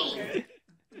to leave.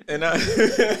 and I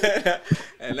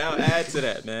and I'll add to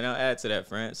that, man. I'll add to that,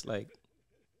 France. Like,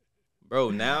 bro,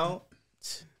 now,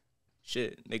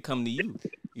 shit, they come to you.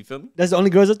 You feel me? That's the only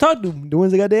girls I talk to. The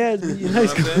ones that got their ass beat in high You know what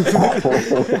school. I'm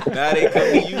saying? Now they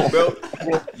come to you, bro.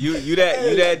 You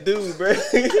that dude, bro.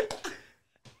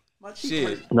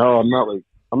 Shit. no, I'm not like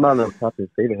I'm not a Captain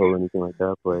State or anything like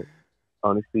that. But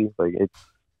honestly, like it's.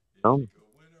 I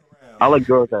like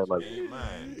girls that like.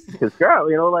 Cause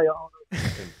girl, like.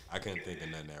 I couldn't think of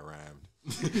nothing that rhymed.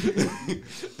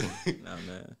 Nah,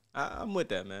 man. I'm with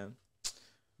that, man.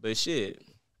 But shit.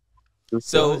 It was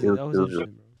So- it was- That was it was-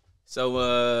 interesting, bro.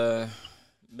 So,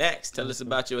 Max, tell us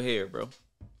about your hair, bro.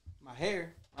 My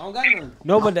hair, I don't got none.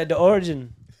 No, but the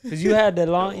origin, because you had that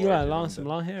long, you had some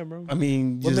long hair, bro. I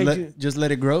mean, What made you- just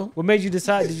let it grow, What made you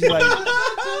decide? Did you like?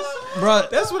 bro.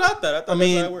 That's what I thought. I thought I that's how it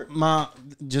mean, worked.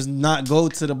 just not go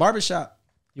to the barbershop.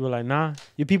 You were like, nah.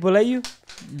 Your people let you?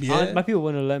 Yeah. My people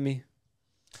wouldn't have let me.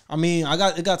 I mean,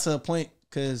 it got to a point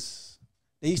because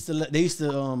they used to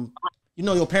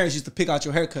your parents used to pick out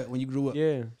your haircut when you grew up.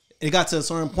 Yeah. It got to a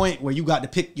certain point where you got to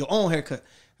pick your own haircut.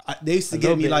 They used to A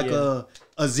give me little like bit,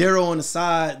 a 0 on the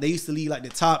side. They used to leave like the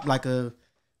top like a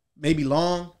maybe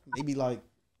long, maybe like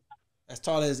as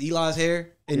tall as Eli's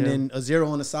hair, and Yeah. then a 0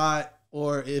 on the side.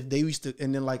 Or if they used to,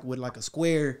 and then like with like a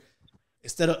square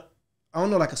instead of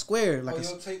like a square, like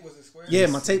Your tape was a square. yeah,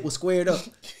 my tape was squared up,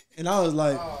 and I was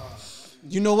like,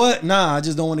 you know what? Nah, I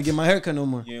just don't want to get my haircut no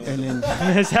more. You And don't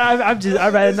then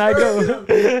I'd rather not go. You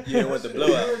didn't want the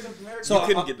blowout. so You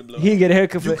couldn't get the blowout. He didn't get a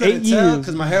haircut you for couldn't 8 tell years.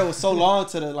 because my hair was so long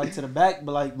to the back,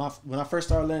 but like when I first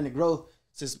started letting it grow,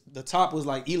 since the top was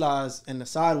like Eli's and the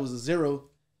side was a 0,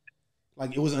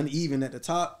 like it was uneven at the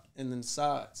top and then the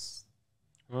sides.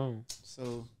 Oh.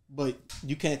 So, but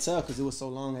you can't tell because it was so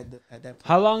long at that point.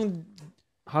 How long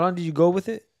did you go with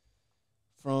it?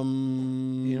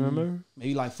 From You remember?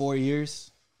 maybe like 4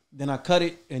 years. Then I cut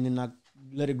it and then I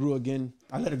let it grow again.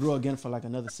 I let it grow again for like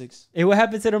another 6. Hey, what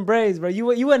happened to them braids, bro? You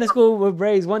went to school with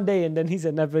braids one day and then he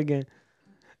said never again.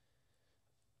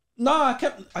 No, I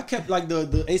kept like the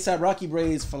ASAP Rocky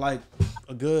braids for like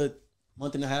a good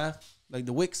month and a half, like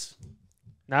the wicks.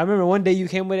 Now I remember one day you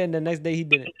came with it, and the next day he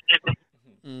didn't.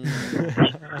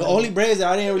 The only braids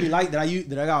that I didn't really like that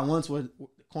I got once was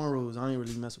cornrows. I didn't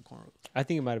really mess with cornrows. I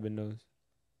think it might have been those.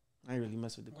 I didn't really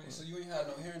mess with the cornrows. Wait, so you ain't had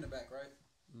no hair in the back, right?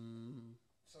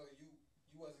 So you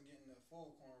wasn't getting the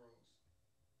full cornrows,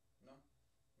 no?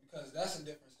 Because that's a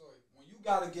different story. When you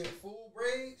gotta get full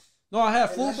braids. No, I had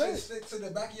and full that shit braids. stick to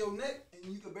the back of your neck,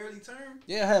 and you could barely turn.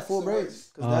 Yeah, I had full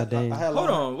braids. Dang. Hold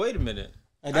on, wait a minute.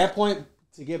 At that point,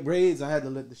 to get braids, I had to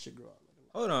let the shit grow out.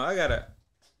 Hold on,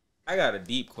 I got a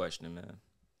deep question, man.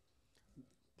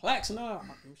 Plaques, no.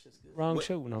 Wrong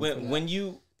show. No, When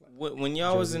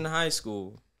y'all was in high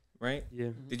school, right? Yeah.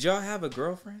 Did y'all have a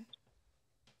girlfriend?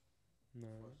 No.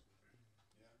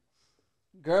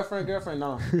 Girlfriend,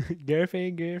 no.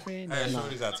 girlfriend. I had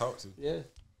shorties I talked to. Yeah.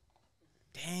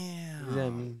 Damn. What does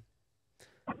that mean?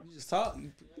 You just talk.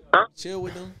 You chill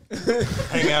with them.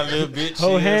 Hang out a little bit.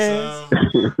 Hold chill hands.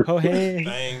 some, Hold hands.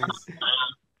 Things.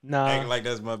 Nah. Acting like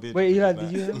that's my bitch. Wait, Eli,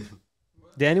 did you have?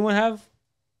 Did anyone have?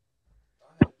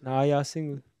 Nah, y'all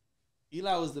single.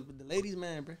 Eli was the ladies'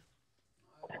 man, bro.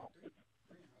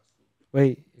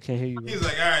 Wait, I can't hear you. Bro. He's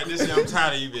like, all right, this year I'm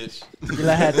tired of you, bitch.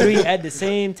 Eli had 3 at the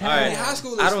same time. All right. High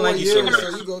school is I don't 4 like you years,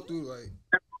 so so you go through like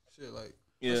shit like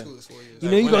Yeah. high school is 4 years.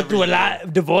 You know, you go Whenever through a you- lot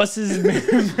of divorces, You go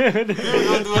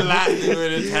through a lot at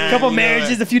a time. couple you know,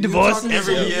 marriages, a few divorces.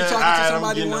 Every You year, talking to I'm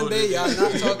somebody getting one older. day, y'all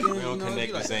not talking. We You don't know, connect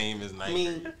you the like, same as night. I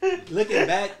mean,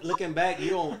 looking back, you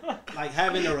don't like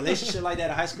having a relationship like that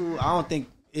in high school. I don't think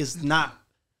it's not.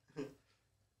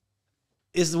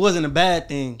 It wasn't a bad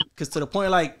thing because to the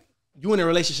point like you in a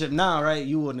relationship now, right?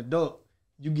 You an adult.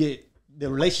 You get the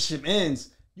relationship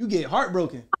ends. You get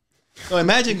heartbroken. So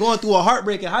imagine going through a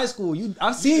heartbreak in high school.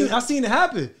 I seen it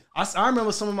happen. I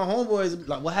remember some of my homeboys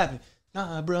like, what happened?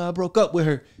 Nah, bro, I broke up with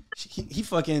her. He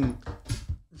fucking.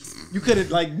 You could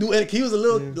have like do it. He was a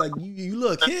little like you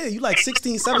little kid. You like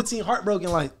 16, 17,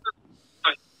 heartbroken. Like,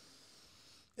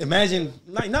 imagine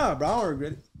like nah, bro. I don't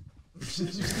regret it.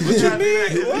 What you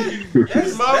mean? What?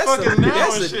 That's motherfucking now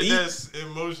that's and a shit deep- that's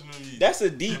emotionally. That's a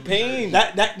deep pain.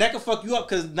 That could fuck you up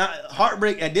because not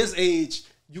heartbreak at this age.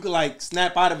 You could like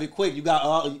snap out of it quick. You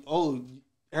got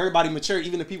everybody mature,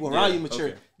 even the people around you mature.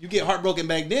 okay. You get heartbroken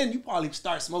back then. You probably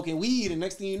start smoking weed, and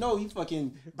next thing you know, you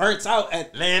fucking burnt out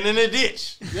at laying in a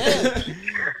ditch. yeah.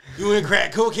 Doing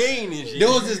crack cocaine and shit. There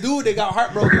was this dude that got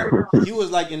heartbroken. He was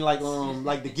like in like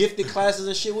the gifted classes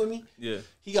and shit with me. Yeah.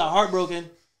 He got heartbroken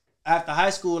after high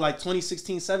school, like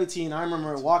 2016, 17. I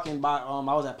remember walking by. I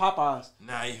was at Popeyes.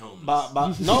 Nah, he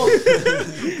homeless. No,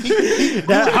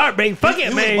 That heartbreak, fuck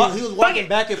it, man. He was Fuck walking it.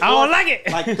 back and forth. I don't like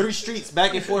it. Like 3 streets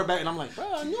back and forth, and I'm like,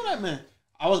 bro, I knew that man.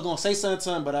 I was gonna say something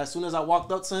to him, but as soon as I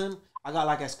walked up to him, I got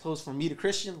like as close from me to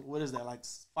Christian. What is that? Like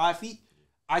 5 feet.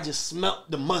 I just smelt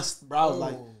the must, bro. I was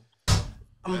like,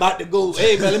 I'm about to go.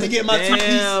 Hey man, let me get my Damn, 2-piece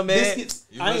man. biscuits.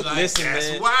 You I was ain't like, listen, that's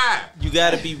man. why. You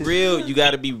gotta be real. You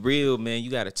gotta be real, man.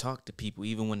 You gotta talk to people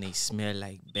even when they smell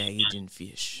like baggage and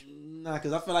fish. nah,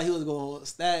 because I feel like he was gonna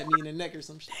stab me in the neck or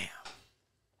some shit. Damn.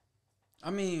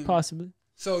 I mean, Possibly.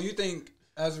 so you think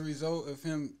as a result of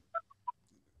him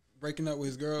breaking up with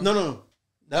his girl, No.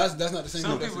 that's not the same.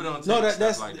 Some thing. people don't take No, stuff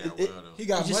that's like that it- well, though. He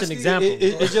got It's just an musty. example.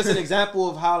 It's just an example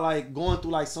of how like going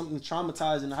through like something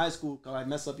traumatizing in high school can like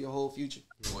mess up your whole future.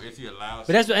 Well, if you allow, But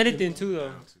that's with anything too,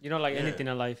 though. You know, like anything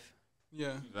in life.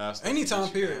 Yeah, allow stuff any to time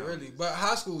get you period, down. really. But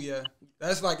high school, yeah,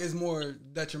 that's like it's more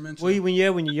detrimental. Well, when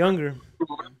you're younger,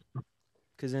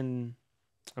 because then,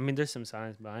 I mean, there's some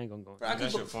signs, but I ain't gonna go. Bro, I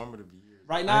That's could your formative years.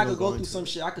 Right now, I ain't could gonna go go through into some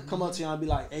shit. I could come up to y'all and be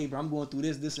like, "Hey, bro, I'm going through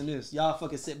this, and this. Y'all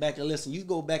fucking sit back and listen. You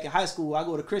go back in high school. I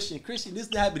go to Christian. This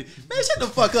happening. Man, shut the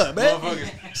fuck up, man.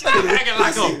 Motherfucker, stop acting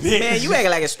like a bitch. Man, you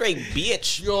acting like a straight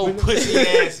bitch. You old pussy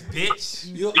ass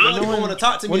bitch. You don't want to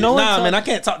talk to me. well, no one nah, talk- man, I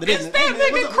can't talk to this. That Hey, man,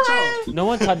 nigga what's up with crying. No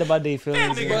one talked about their That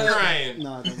feelings. nigga crying. y'all?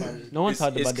 Nah, nobody. No one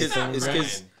talked It's about their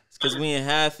feelings. because we ain't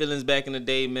have feelings back in the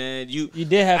day, man. You You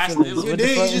did have I feelings. still- You What the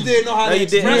did. fuck? You just didn't know how No, to you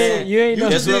didn't. express Yeah, it. you ain't know.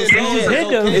 That's what I'm just didn't know You it just was hit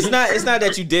them. okay. it's not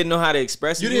that you didn't know how to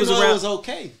express it. You You didn't was know it around was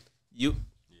okay. you.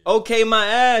 Okay, my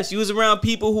ass. You was around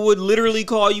people who would literally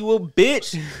call you a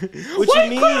bitch. What you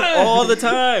mean? All the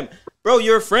time. Bro,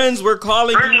 your friends were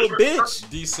calling you a bitch.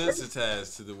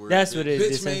 Desensitized to the word. That's what it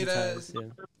is. Bitch made desensitized, ass. yeah.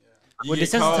 You Well,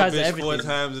 get called desensitized to bitch 4 everything.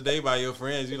 times a day by your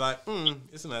friends. You're like,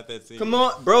 it's not that serious. Come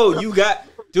on, bro. You got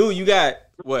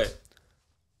what?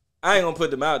 I ain't gonna put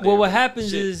them out there. Well, what but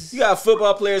happens shit. is- you got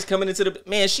football players coming into the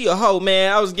man. She a hoe,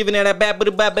 man. I was giving her that bat, but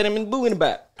and boo in the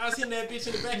back. I was hitting that bitch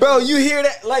in the back. Bro, you hear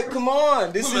that? Like, come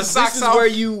on. This With my is socks off. where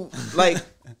you like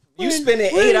you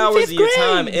spending we're 8 in hours fifth of your grade.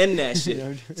 time in that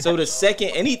shit. So the second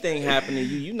anything happened to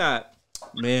you, you not.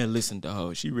 Man, listen,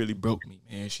 dog. She really broke me,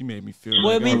 man. She made me feel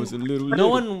Well, like I mean, I was a little. no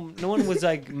one was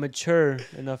like mature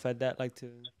enough at that, like to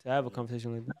have a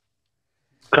conversation like that.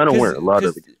 Kind of weren't a lot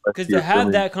of it. Because to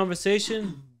have that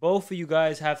conversation, both of you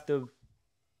guys have to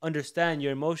understand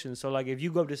your emotions. So like, if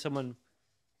you go up to someone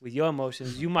with your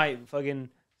emotions, you might fucking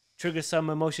trigger some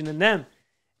emotion in them.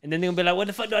 And then they're gonna be like, what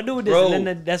the fuck do I do with this? Bro, and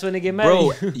then that's when they get mad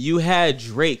Bro, at you. you had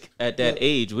Drake at that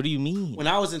age. What do you mean? When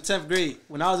I was in 10th grade,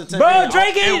 grade,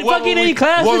 Drake ain't fucking in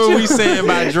class What with were you. we saying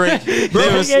about Drake?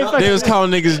 They was calling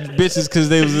niggas bitches because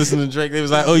they was listening to Drake. They was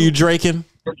like, oh, you Draking?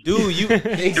 Dude, you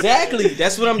exactly.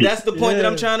 That's the point that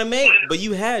I'm trying to make. But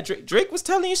you had Drake. Drake was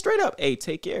telling you straight up, hey,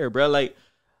 take care, bro. Like,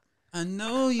 I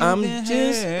know you. I'm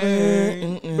just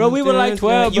Bro, we were like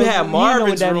 12. You bro. had know Marvin's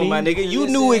what that room, my means. nigga. You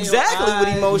knew exactly what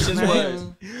emotions was.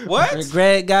 What?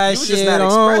 Great guy You was just shit not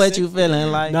on what expressing. you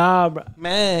feeling like. Nah, bro.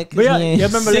 Man, But yeah, you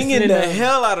remember Singing listening the to,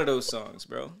 hell out of those songs,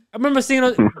 bro. I remember singing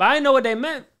those, but I didn't know what they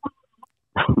meant.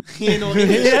 He ain't know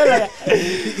Yeah, like,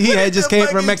 he had just came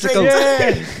from Mexico.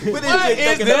 yeah. What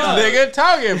Is this nigga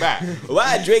talking about?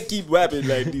 Why Drake keep rapping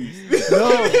like this?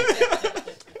 No.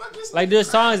 Like there's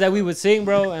songs that we would sing,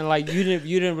 bro, and like you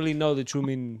didn't really know the true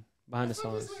meaning behind the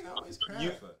songs.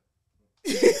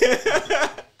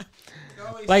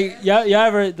 Like y'all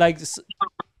ever like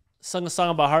sung a song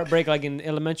about heartbreak like in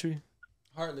elementary?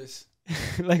 Heartless.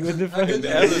 Like what the fuck?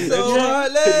 So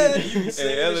heartless.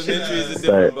 Hey, elementary is a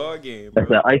different ball game, That's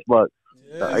bro. that icebox.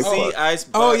 Yeah. The icebox. See, ice.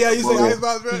 Oh yeah, you say Oh, yeah.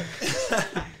 icebox,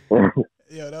 bro.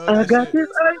 Yo, that was I that got shit. this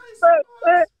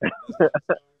icebox.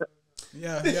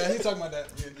 Yeah, he talking about that.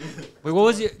 Yeah. Wait, what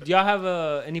was your? Do y'all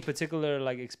have any particular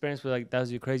like experience with like that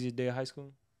was your craziest day of high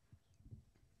school?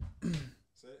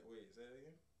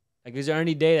 Like, is there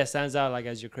any day that stands out like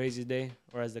as your craziest day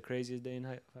or as the craziest day in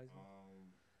high school?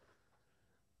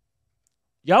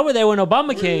 Y'all were there when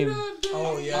Obama came.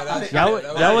 Oh yeah, that's Y'all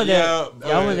were there.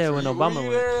 Y'all were there when Were Obama you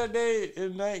went. there that day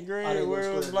in 9th grade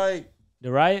where it was like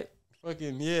The riot.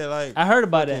 fucking like I heard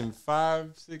about fucking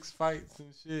that. 5-6 fights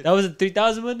and shit. That was a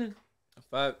 3,000 wasn't it?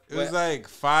 It was like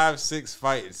 5-6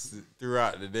 fights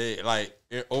throughout the day, like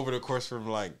over the course from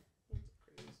like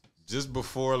just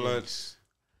before lunch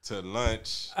to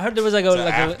lunch. I heard there was like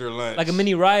after lunch, like a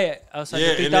mini riot outside the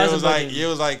and 3,000 it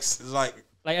was building.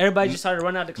 like everybody just started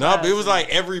running out the no, class. but it was like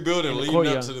every building in the leading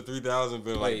courtyard. up to the 3,000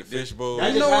 building, like the fishbowl.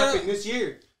 That You just know what? happened this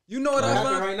year. You know what I Happened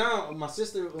found? right now. My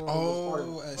sister was part of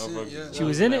it. Oh, that shit, yeah. She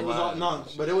was in it. It was all, no,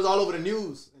 but it was all over the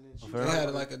news. And then she They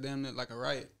had like a damn like a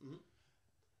riot.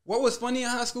 What was funny in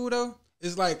high school though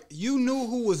is like you knew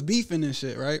who was beefing and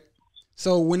shit, right?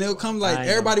 So when it would come like I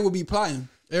know. everybody would be plotting.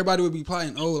 Everybody would be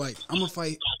plotting. Oh, like I'm gonna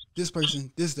fight this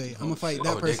person this day. I'm gonna fight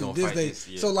that they person gonna this fight day. this,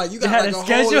 yeah. So like you They got had like a a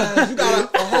schedule. whole ass, you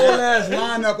got a whole ass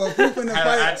lineup of who finna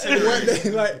fight what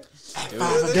day.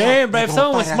 Like Damn, bro. If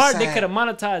someone was fight smart, they outside. could have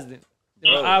monetized it.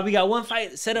 We got one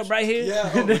fight set up right here.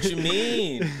 yeah, What you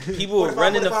mean? People were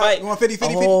running the 45, fight. going 50,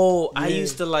 50, 50. Oh, I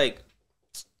used to like.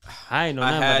 I ain't know.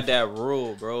 I nothing had about that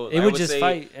rule, bro. They I would just say-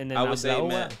 fight, and then I I'd would be say, like, oh,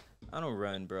 man, wow. I don't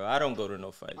run, bro. I don't go to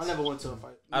no fights. I never went to a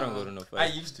fight. I don't go to no I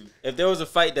fights. used to. If there was a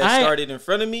fight that I- started in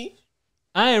front of me,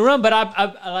 I ain't run, but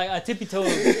I tippy toe.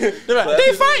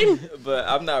 they fighting. But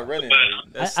I'm not running.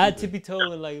 Like, that's I stupid. tippy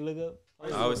toe and like look up.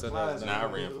 I always said that. Was Nah, I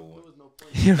ran for one.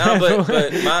 No,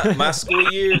 but my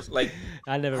school years, like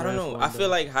I never. I ran don't for know. one, I though. feel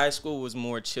like high school was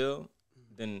more chill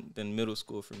than middle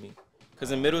school for me.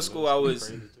 Cause in middle school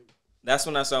that's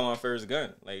when I saw my first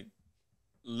gun. Like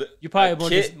you probably a more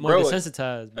kid, more bro,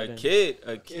 desensitized. by a then. kid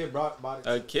Yeah,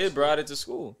 a kid brought it to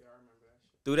school.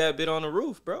 Threw that bit on the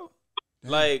roof, bro.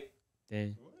 Like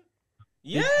Dang.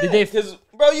 yeah, Did they- cause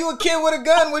bro, you a kid with a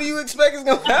gun. What do you expect is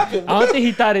gonna happen? I don't think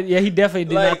he thought it. Yeah, he definitely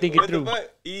did not think it what the through.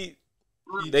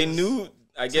 fuck? They knew.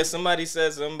 I guess somebody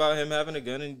said something about him having a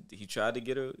gun, and he tried to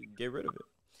get rid of it.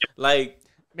 Like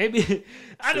Maybe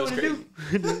I know was what to do.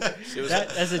 shit was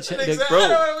That's a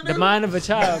bro. the mind of a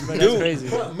child, bro. That's Dude. crazy.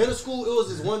 Middle school, it was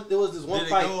this one fight. It was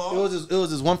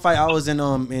this one fight. I was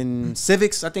in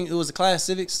civics. I think it was a class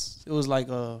civics. It was like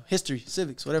history,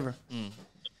 civics, whatever.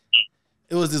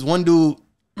 It was this one dude.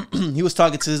 He was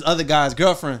talking to his other guy's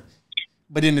girlfriend,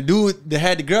 but then the dude that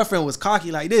had the girlfriend was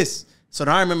cocky like this. So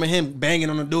then I remember him banging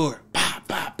on the door. Bah,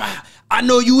 bah, bah. I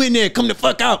know you in there. Come the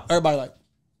fuck out. Everybody like,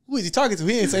 who is he talking to?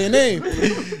 He ain't saying name.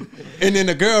 And then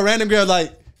the random girl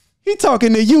like, he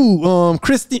talking to you,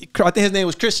 Christian. I think his name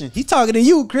was Christian. He talking to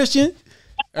you, Christian.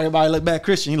 Everybody look back,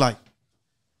 Christian. He like,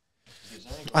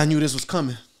 I knew this was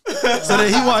coming. So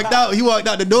then he walked out. He walked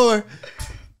out the door.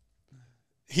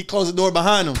 He closed the door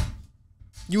behind him.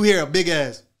 You hear a big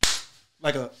ass,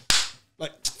 like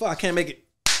fuck, I can't make it.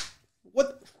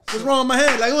 What's wrong with my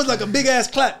hand? Like it was like a big ass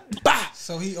clap. Bah!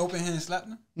 So he open hand slapped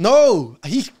him. No,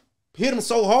 he hit him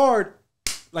so hard,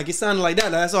 like it sounded like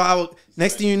that. That's all.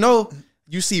 Next thing you know,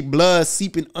 you see blood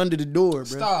seeping under the door, bro.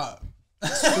 Stop.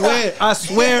 I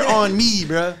swear on me,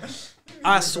 bro.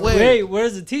 I swear. Wait,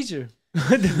 where's the teacher?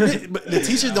 The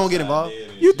teachers don't get involved.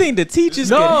 You think the teachers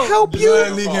can help you?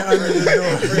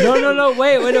 No.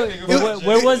 Wait.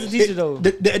 Where was the teacher though?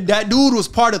 That dude was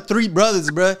part of 3 brothers,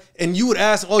 bro. And you would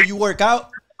ask, "Oh, you work out?"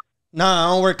 Nah,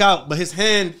 I don't work out. But his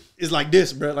hand is like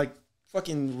this, bro. Like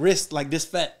fucking wrist, like this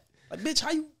fat. Like, bitch,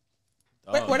 how you?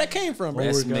 Where that came from, bro?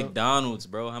 That's McDonald's,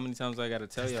 bro. How many times I gotta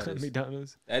tell y'all this?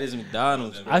 McDonald's. That is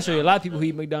McDonald's. Bro. I show you a lot of people who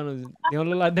eat McDonald's. They don't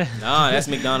look like that. Nah, that's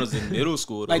McDonald's in middle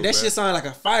school. Though, Like that bro. shit sounded like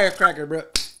a firecracker, bro.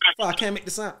 Oh, I can't make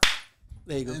the sound.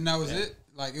 There you go. And that was it.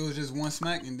 Like it was just one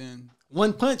smack and then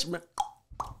One punch, bro.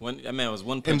 That man was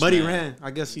one punch. And Buddy man ran.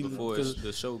 I guess he before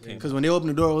the show came. Because when they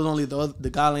opened the door, it was only the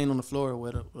guy laying on the floor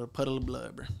with a puddle of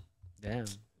blood, bro. Damn.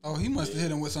 oh, he must have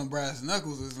hit him with some brass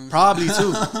knuckles or something. Probably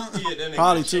too.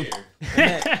 Probably too.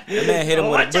 That man hit him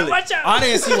with a bullet. Watch out. I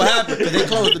didn't see what happened because they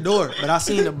closed the door, but I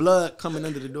seen the blood coming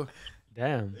under the door.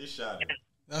 Damn. He shot him.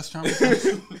 That's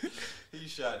traumatizing. He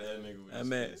shot that nigga with That his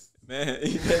man, fist.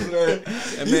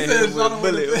 that man hit him with a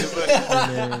bullet.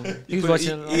 He was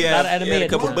watching a lot of He had anime. a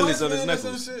couple at the time. bullets on his Man or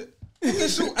some knuckles. shit. Who can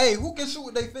shoot? Hey, who can shoot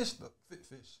with their fist though?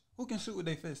 Fish. Who can shoot with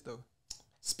their fist though?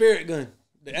 Spirit gun,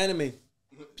 the anime.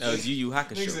 That was Yu Yu Niggas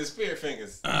Hakusho. and spear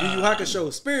fingers. Yu Yu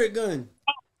Hakusho, spirit gun.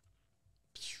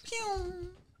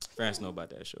 France know about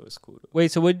that show. It's cool though.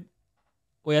 Wait, so what?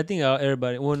 Wait, I think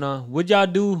everybody. Well, no. What y'all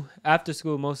do after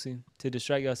school mostly to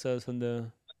distract yourselves from the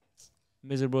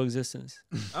miserable existence?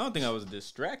 I don't think I was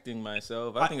distracting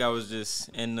myself. I think I was just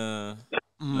in the.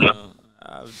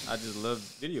 I just loved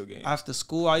video games. After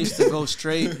school, I used to go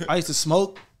straight. I used to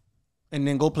smoke and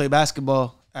then go play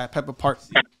basketball at Pepper Park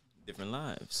Different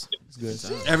lives. It's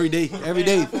good. every day. Every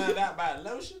day. I found out about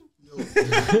lotion.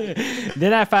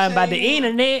 Then I find by the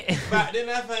internet. Then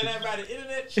I found out about the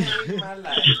internet changed my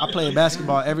life. I played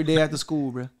basketball every day after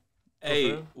school, bro.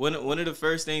 Hey, one of the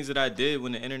first things that I did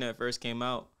when the internet first came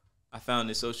out, I found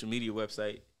this social media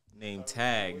website named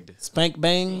Tagged. Spank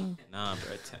Bang, Nah,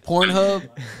 bro. Pornhub,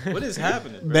 What is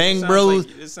happening, bro? Bang It sounds Bros.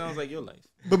 Like, it sounds like your life.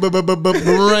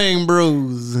 Brain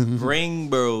Bros. Bring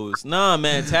Bros. Nah,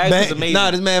 man. Tagged was amazing.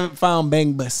 Nah, this man found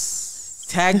Bang Bus.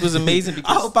 Tagged was amazing I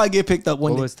because hope I get picked up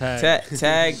one What day. was tag?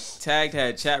 Tagged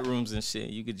had chat rooms and shit.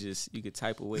 You could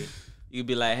type away. You could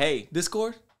be like, hey,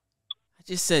 Discord? I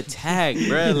just said tag,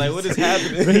 bro. Like, what is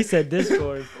happening? Bro, he said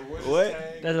Discord.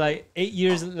 What? That's like 8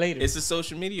 years later. It's a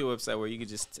social media website where you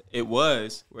could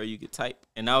where you could type.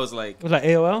 And I was like, It was like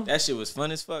AOL. that shit was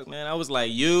fun as fuck, man. I was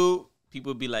like,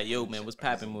 people would be like, yo, man, what's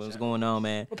poppin'? What's going on,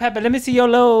 man? Well, Papa, let me see your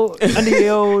low under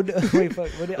your old. Wait, fuck.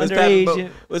 What, What's poppin', bro? underage.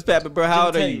 What's poppin', bro? How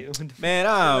old are Tell you? you. Man,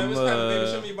 Baby,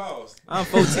 show me your balls. I'm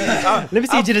 14. Let me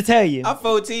see you to tell you. I'm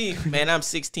 14. Man, I'm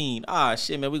 16. Ah,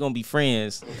 shit, man, we gonna be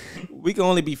friends. We can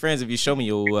only be friends if you show me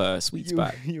your sweet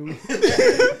spot. Only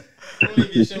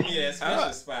if you show me that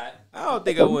special spot. I don't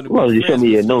think I want to be Well, you friends show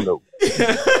me with a no-no.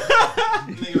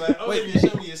 Nigga like, only if you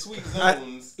show me your sweet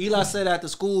zones. Eli said after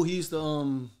school he used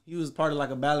to he was part of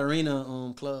like a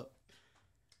ballerina club.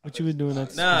 What you was doing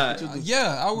at Nah,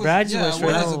 Yeah, I was. Graduate Yeah, I was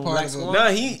straight as a on. part of it. nah,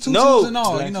 he Two no. twos and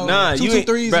all, you know. Nah, two, you two ain't-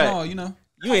 threes bruh. and all, you know.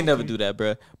 You ain't never do that,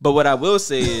 bro. But what I will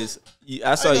say is,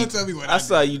 I saw Don't you. tell me what I I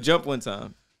saw you jump one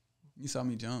time. You saw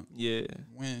me jump. Yeah,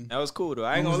 When? that was cool though.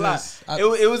 I ain't When gonna lie. was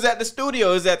this? It was at the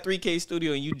studio. It was at 3K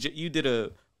Studio, and you did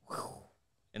a.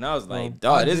 And I was like, I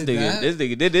dog, this did that.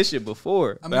 nigga did this shit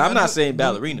before. I But mean, I'm I not do- saying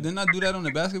ballerina. Didn't I do that on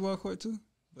the basketball court too?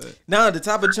 But No, the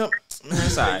type of jump.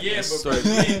 It's all right. Yeah, That's but sort of-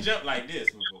 you didn't jump like this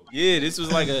before. yeah, this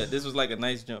was like a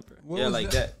nice jumper. what Yeah, was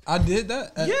like that. I did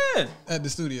that. At, Yeah, At the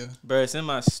studio. bro, it's in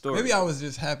my story. Maybe I was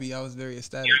just happy. I was very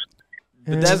ecstatic.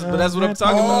 but that's what I'm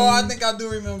talking Oh, about. I think I do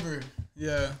remember.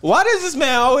 Yeah. Why does this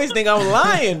man always think I'm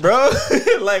lying, bro?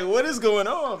 Like, what is going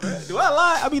on, bro? Do I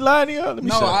lie? I be lying to you? Let me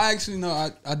No, show. I actually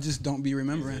no. I just don't be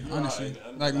remembering. Honestly,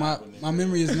 like my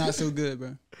memory is not so good,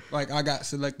 bro. Like I got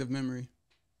selective memory.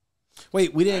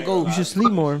 Wait, we didn't go. You should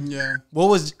sleep more. Yeah. What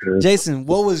was Jason?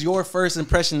 What was your first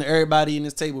impression of everybody in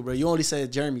this table, bro? You only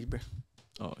said Jeremy, bro.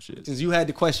 Oh shit. Since you had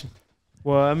the question.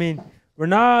 Well, I mean,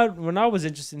 Renard was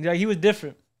interesting. Like, he was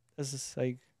different. It's just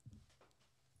like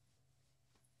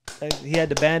he had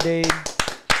the Band-Aid.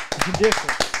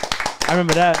 Different. I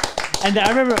remember that. And I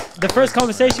remember the first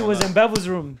conversation was in Bevel's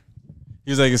room.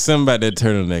 He was like, it's something about that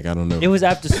turtleneck. I don't know. It was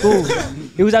after school.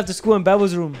 It was after school in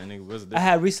Bevel's room. That nigga was I different.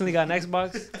 had recently got an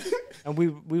Xbox, and we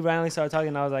randomly started talking.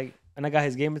 And I was like, and I got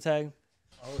his gamer tag.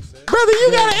 Brother,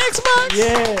 you got an Xbox?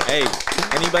 Yeah. Hey,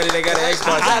 anybody that got an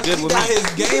Xbox is good with got me. his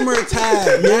gamer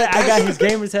tag. Yeah, I got his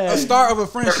gamer tag. A start of a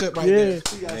friendship right there.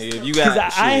 Hey, if you Because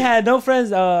got, I had no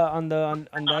friends on the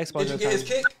Xbox. Did you get his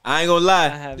kick? I ain't gonna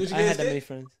lie. Did you I get had his that many kick?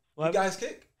 friends. You What? guys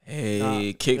kick?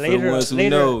 Hey, kick for later- the ones who later.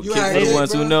 know. You Kick had for the kick,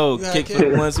 ones who bro? know. You had Kick kick? for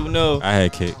the ones who know. I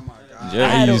had kick. Yeah.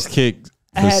 I used kick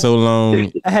for so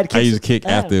long. I used kick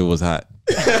after it was hot.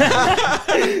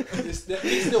 It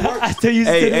still works. I still use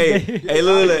it to this day. Hey,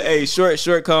 look, hey,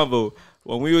 short combo.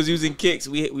 When we was using kicks,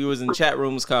 we was in chat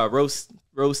rooms called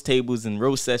roast tables and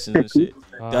roast sessions and shit.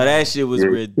 Dog, that shit was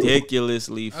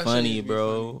ridiculously funny,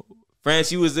 bro.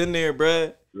 France, you was in there,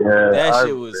 bro. Yeah, That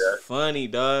shit was funny,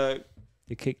 dog.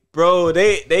 The kick. Bro,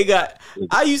 they got.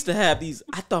 I used to have these.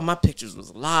 I thought my pictures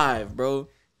was live, bro.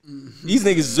 These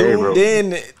niggas zoomed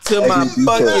in to my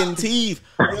fucking teeth,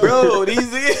 bro. These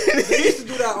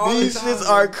shits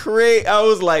are crazy. I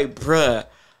was like, bruh,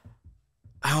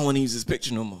 I don't want to use this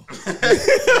picture no more.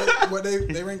 What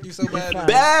they ranked you so bad?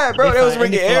 Bad, bro. They They was find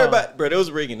ringing any flaw. everybody, bro. They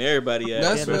was ringing everybody out.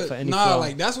 That's Yeah, for what any flaw.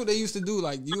 like that's what they used to do.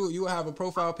 Like you would have a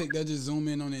profile pic that just zoom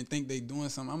in on it and think they doing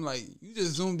something. I'm like, you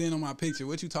just zoomed in on my picture.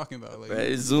 What you talking about? Like, Bruh,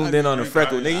 it zoomed in on the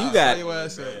freckle, nigga. You got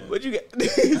what? what you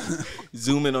got?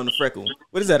 Zoom in on the freckle.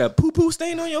 What is that? A poo poo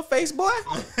stain on your face, boy?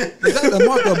 Is that the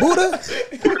mark of Buddha?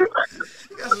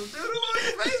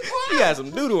 You got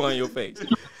some doodle on your face.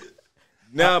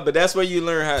 Nah, but that's where you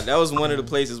learn how. That was one of the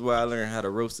places where I learned how to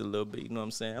roast a little bit. You know what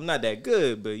I'm saying? I'm not that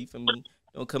good, but you feel me?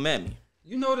 Don't come at me.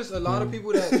 You notice a lot of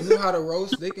people that knew how to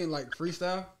roast, they can like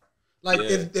freestyle. Like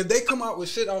Yeah. if they come out with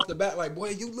shit off the bat, like, boy,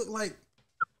 you look like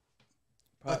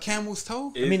a camel's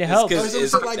toe. I mean, it It's helps. 'cause Or some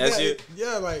it's- shit like that's that. your-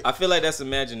 Yeah, like I feel like that's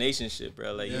imagination shit,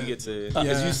 bro. Like you get to because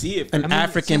Yeah. you see it. An From,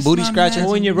 African it's booty not scratcher. mad.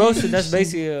 Well, when you're roasted, that's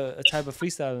basically a type of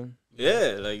freestyling.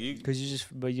 yeah, like you. Because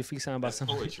you're freestyling about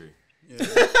something. Poetry.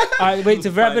 All right, wait,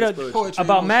 to wrap it up. poetry.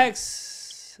 About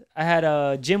Max, I had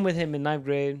a gym with him in 9th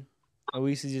grade. And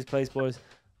we used to just play sports.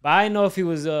 But I didn't know if he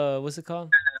was, what's it called?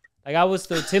 Like, I was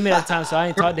still timid at the time, so I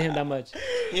ain't talk to him that much.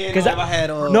 Because I had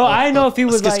no, I didn't know if he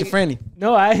was like, schizophrenia.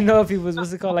 no, I didn't know if he was,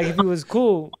 what's it called? Like, if he was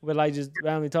cool with like just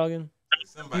randomly talking.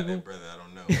 Somebody that brother, I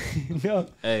don't know. No.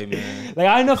 Hey man, Like,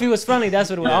 I didn't know if he was friendly. That's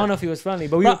what it was. I don't know if he was friendly.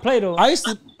 But we would play though. I used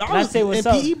to. I was say what's in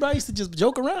up. PE, bro. I used to just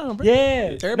joke around, bro. Yeah.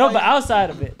 No, Everybody- but outside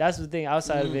of it, that's the thing.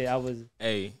 Outside of it,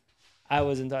 hey, I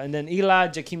wasn't. And then Eli,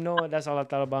 Jakeem Noah, that's all I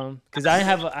thought about him. Because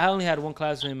I only had one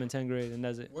class with him in 10th grade, and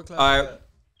that's it. What class all is right, that?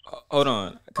 hold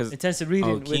on, because Intensive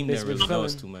reading with Keem this didn't with really know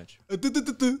us felon. too much.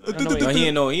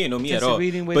 know No, he ain't know me at Intensive all.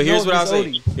 reading with But here's what I'll say.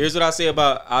 Odie. Here's what I'll say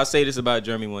about. I'll say this about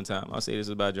Jeremy one time. No,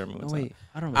 wait,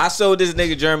 I don't know. I sold this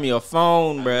nigga Jeremy a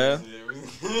phone, bruh.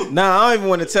 Nah, I don't even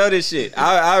want to tell this shit.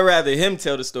 I'd rather him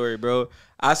tell the story, bro.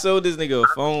 I sold this nigga a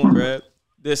phone, bruh.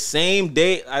 The same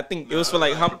day, I think it was for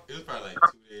like how. It was probably like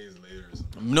 2 days later or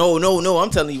something. No. I'm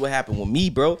telling you what happened with me,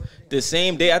 bro. The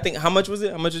same day, I think. How much was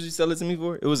it? How much did you sell it to me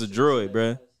for? It was a Droid,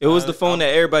 bruh. It was the phone that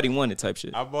everybody wanted, type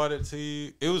shit. I bought it to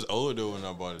you. It was older when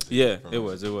I bought it to Yeah, you. it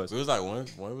was. It was like one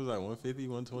was like 150,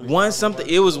 120. One something.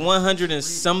 It was 100 and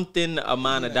something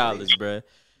amount of dollars, bruh.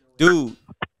 Dude,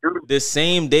 the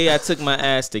same day I took my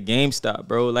ass to GameStop,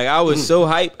 bro. Like I was so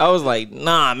hyped. I was like,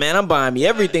 nah, man, I'm buying me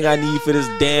everything I need for this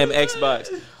damn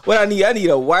Xbox. What I need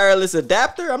a wireless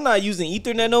adapter. I'm not using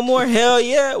Ethernet no more. Hell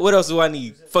yeah. What else do I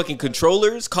need? Fucking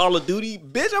controllers, Call of Duty.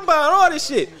 Bitch, I'm buying all this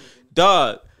shit.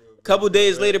 Dog. Couple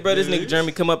days later, bro, this nigga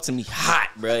Jeremy come up to me hot,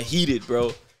 bro. Heated,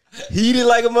 bro. Heated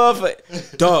like a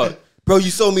motherfucker. Dog. Bro, you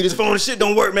sold me this phone. Shit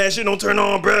don't work, man. Shit don't turn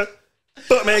on, bro.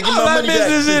 Fuck, man. Give me my money back.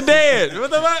 This shit dead.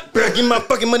 What the fuck? Bro, give me my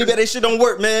fucking money back. That shit don't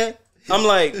work, man. I'm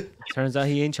like, Turns out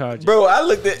he ain't charged. bro, I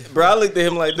looked at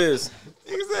him like this.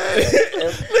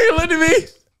 Nigga, look at me.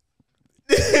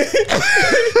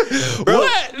 Bro,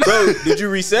 bro, did you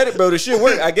reset it, bro? The shit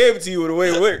worked. I gave it to you the way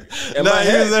it worked. And my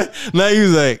head, Now he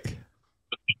was like,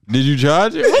 did you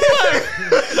charge it?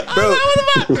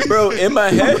 bro, in my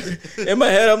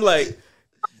head, I'm like,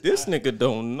 this nigga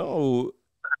don't know.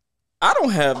 I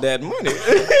don't have that money.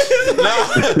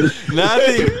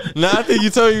 I think you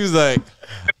told me, he was like,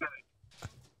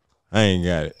 I ain't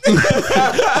got it.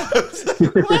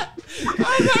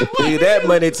 Nigga, that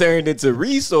money turned into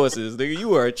resources. Nigga,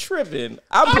 you are tripping.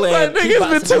 I'm playing.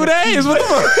 Nigga, it's been 2 days. What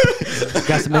the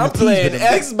fuck? I'm playing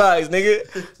Xbox,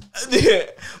 nigga.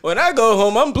 When I go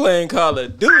home, I'm playing Call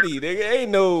of Duty, nigga.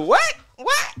 Ain't no what?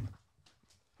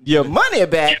 Your money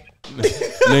back.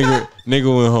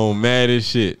 nigga went home mad as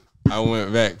shit. I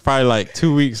went back probably like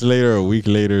 2 weeks later, a week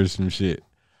later, or some shit.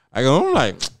 I'm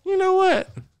like, you know what?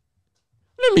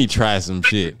 Let me try some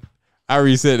shit. I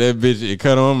reset that bitch. It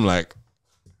cut on. I'm like,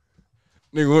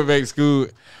 nigga went back to school.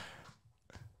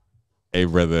 Hey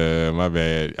brother, my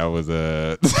bad. I was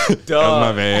that was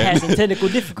my bad. I had some technical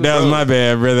difficulties. That was my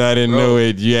bad, brother. I didn't know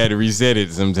it. You had to reset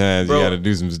it sometimes. You got to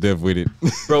do some stuff with it.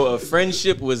 Bro, a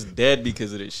friendship was dead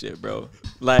because of this shit, bro.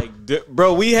 Like,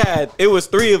 bro, it was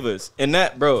 3 of us. And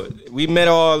that, bro, we met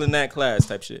all in that class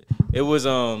type shit. It was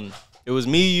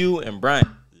me, you, and Brian.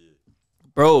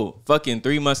 Bro, fucking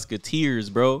 3 Musketeers,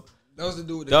 bro. That was the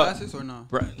dude with the glasses or no?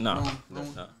 No.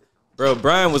 Bro,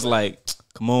 Brian was like,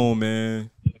 come on, man.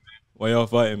 Why y'all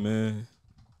fighting, man?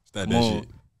 Stop that shit.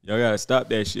 Y'all gotta stop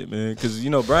that shit, man. Cause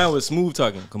Brian was smooth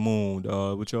talking. Come on,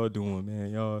 dog. What y'all doing, man?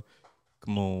 Y'all,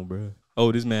 come on, bro.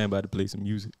 Oh, this man about to play some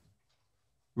music.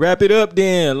 Wrap it up,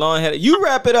 then. You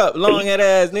wrap it up, long head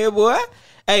ass nigga, boy.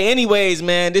 Hey, anyways,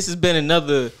 man, this has been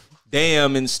another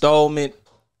damn installment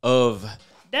of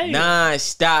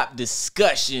Nonstop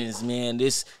Discussions, man.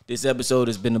 This episode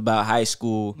has been about high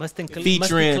school,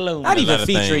 featuring, not even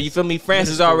featuring. You feel me? France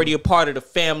is already a part of the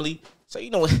family. So you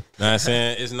know what I'm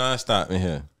saying? It's nonstop in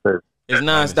here. It's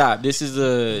nonstop. This is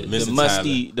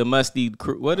the musty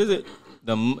crew. What is it?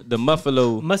 The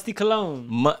Muffalo Musty Cologne.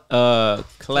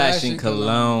 Clashing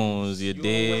Colognes. You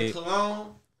dig?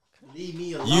 Leave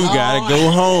me alone. You gotta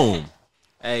go home.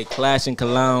 Hey, Clashing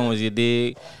Colognes. You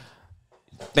dig?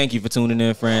 Thank you for tuning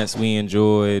in, France. We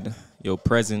enjoyed your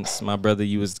presence, my brother.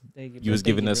 You was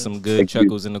giving us some good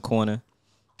chuckles in the corner,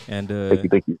 and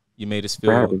thank you. You made us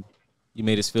feel. You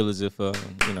made us feel as if, Yeah, man.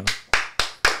 Shit.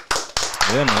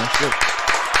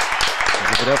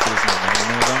 Give it up for this man. You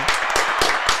know what I'm saying?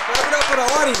 Give it up for the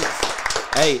audience.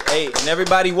 Hey, and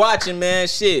everybody watching, man.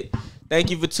 Shit. Thank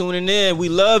you for tuning in. We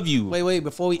love you. Wait.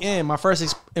 Before we end, my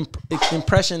first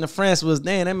impression of France was,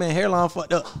 damn, that man hairline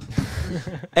fucked up.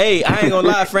 Hey, I ain't gonna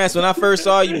lie, France. When I first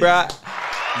saw you, bro,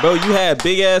 you had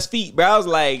big ass feet, bro. I was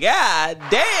like, God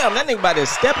damn, that nigga about to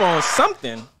step on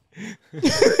something.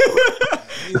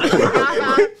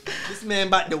 This man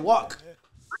about to walk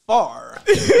far.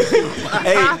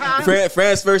 Hey,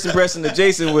 Fran's first impression of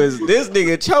Jason was this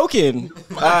nigga choking.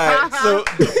 All right, so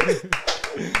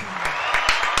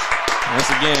once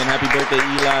again, happy birthday,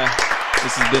 Eli.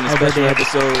 This has been a special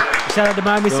episode. Shout out to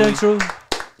Miami Central.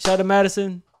 Shout out to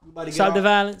Madison. Shout out to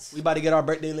Violence. We about to get our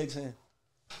birthday licks in.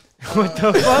 What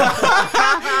the fuck?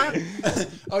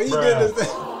 Oh, you did this.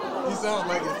 You sound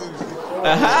like it too.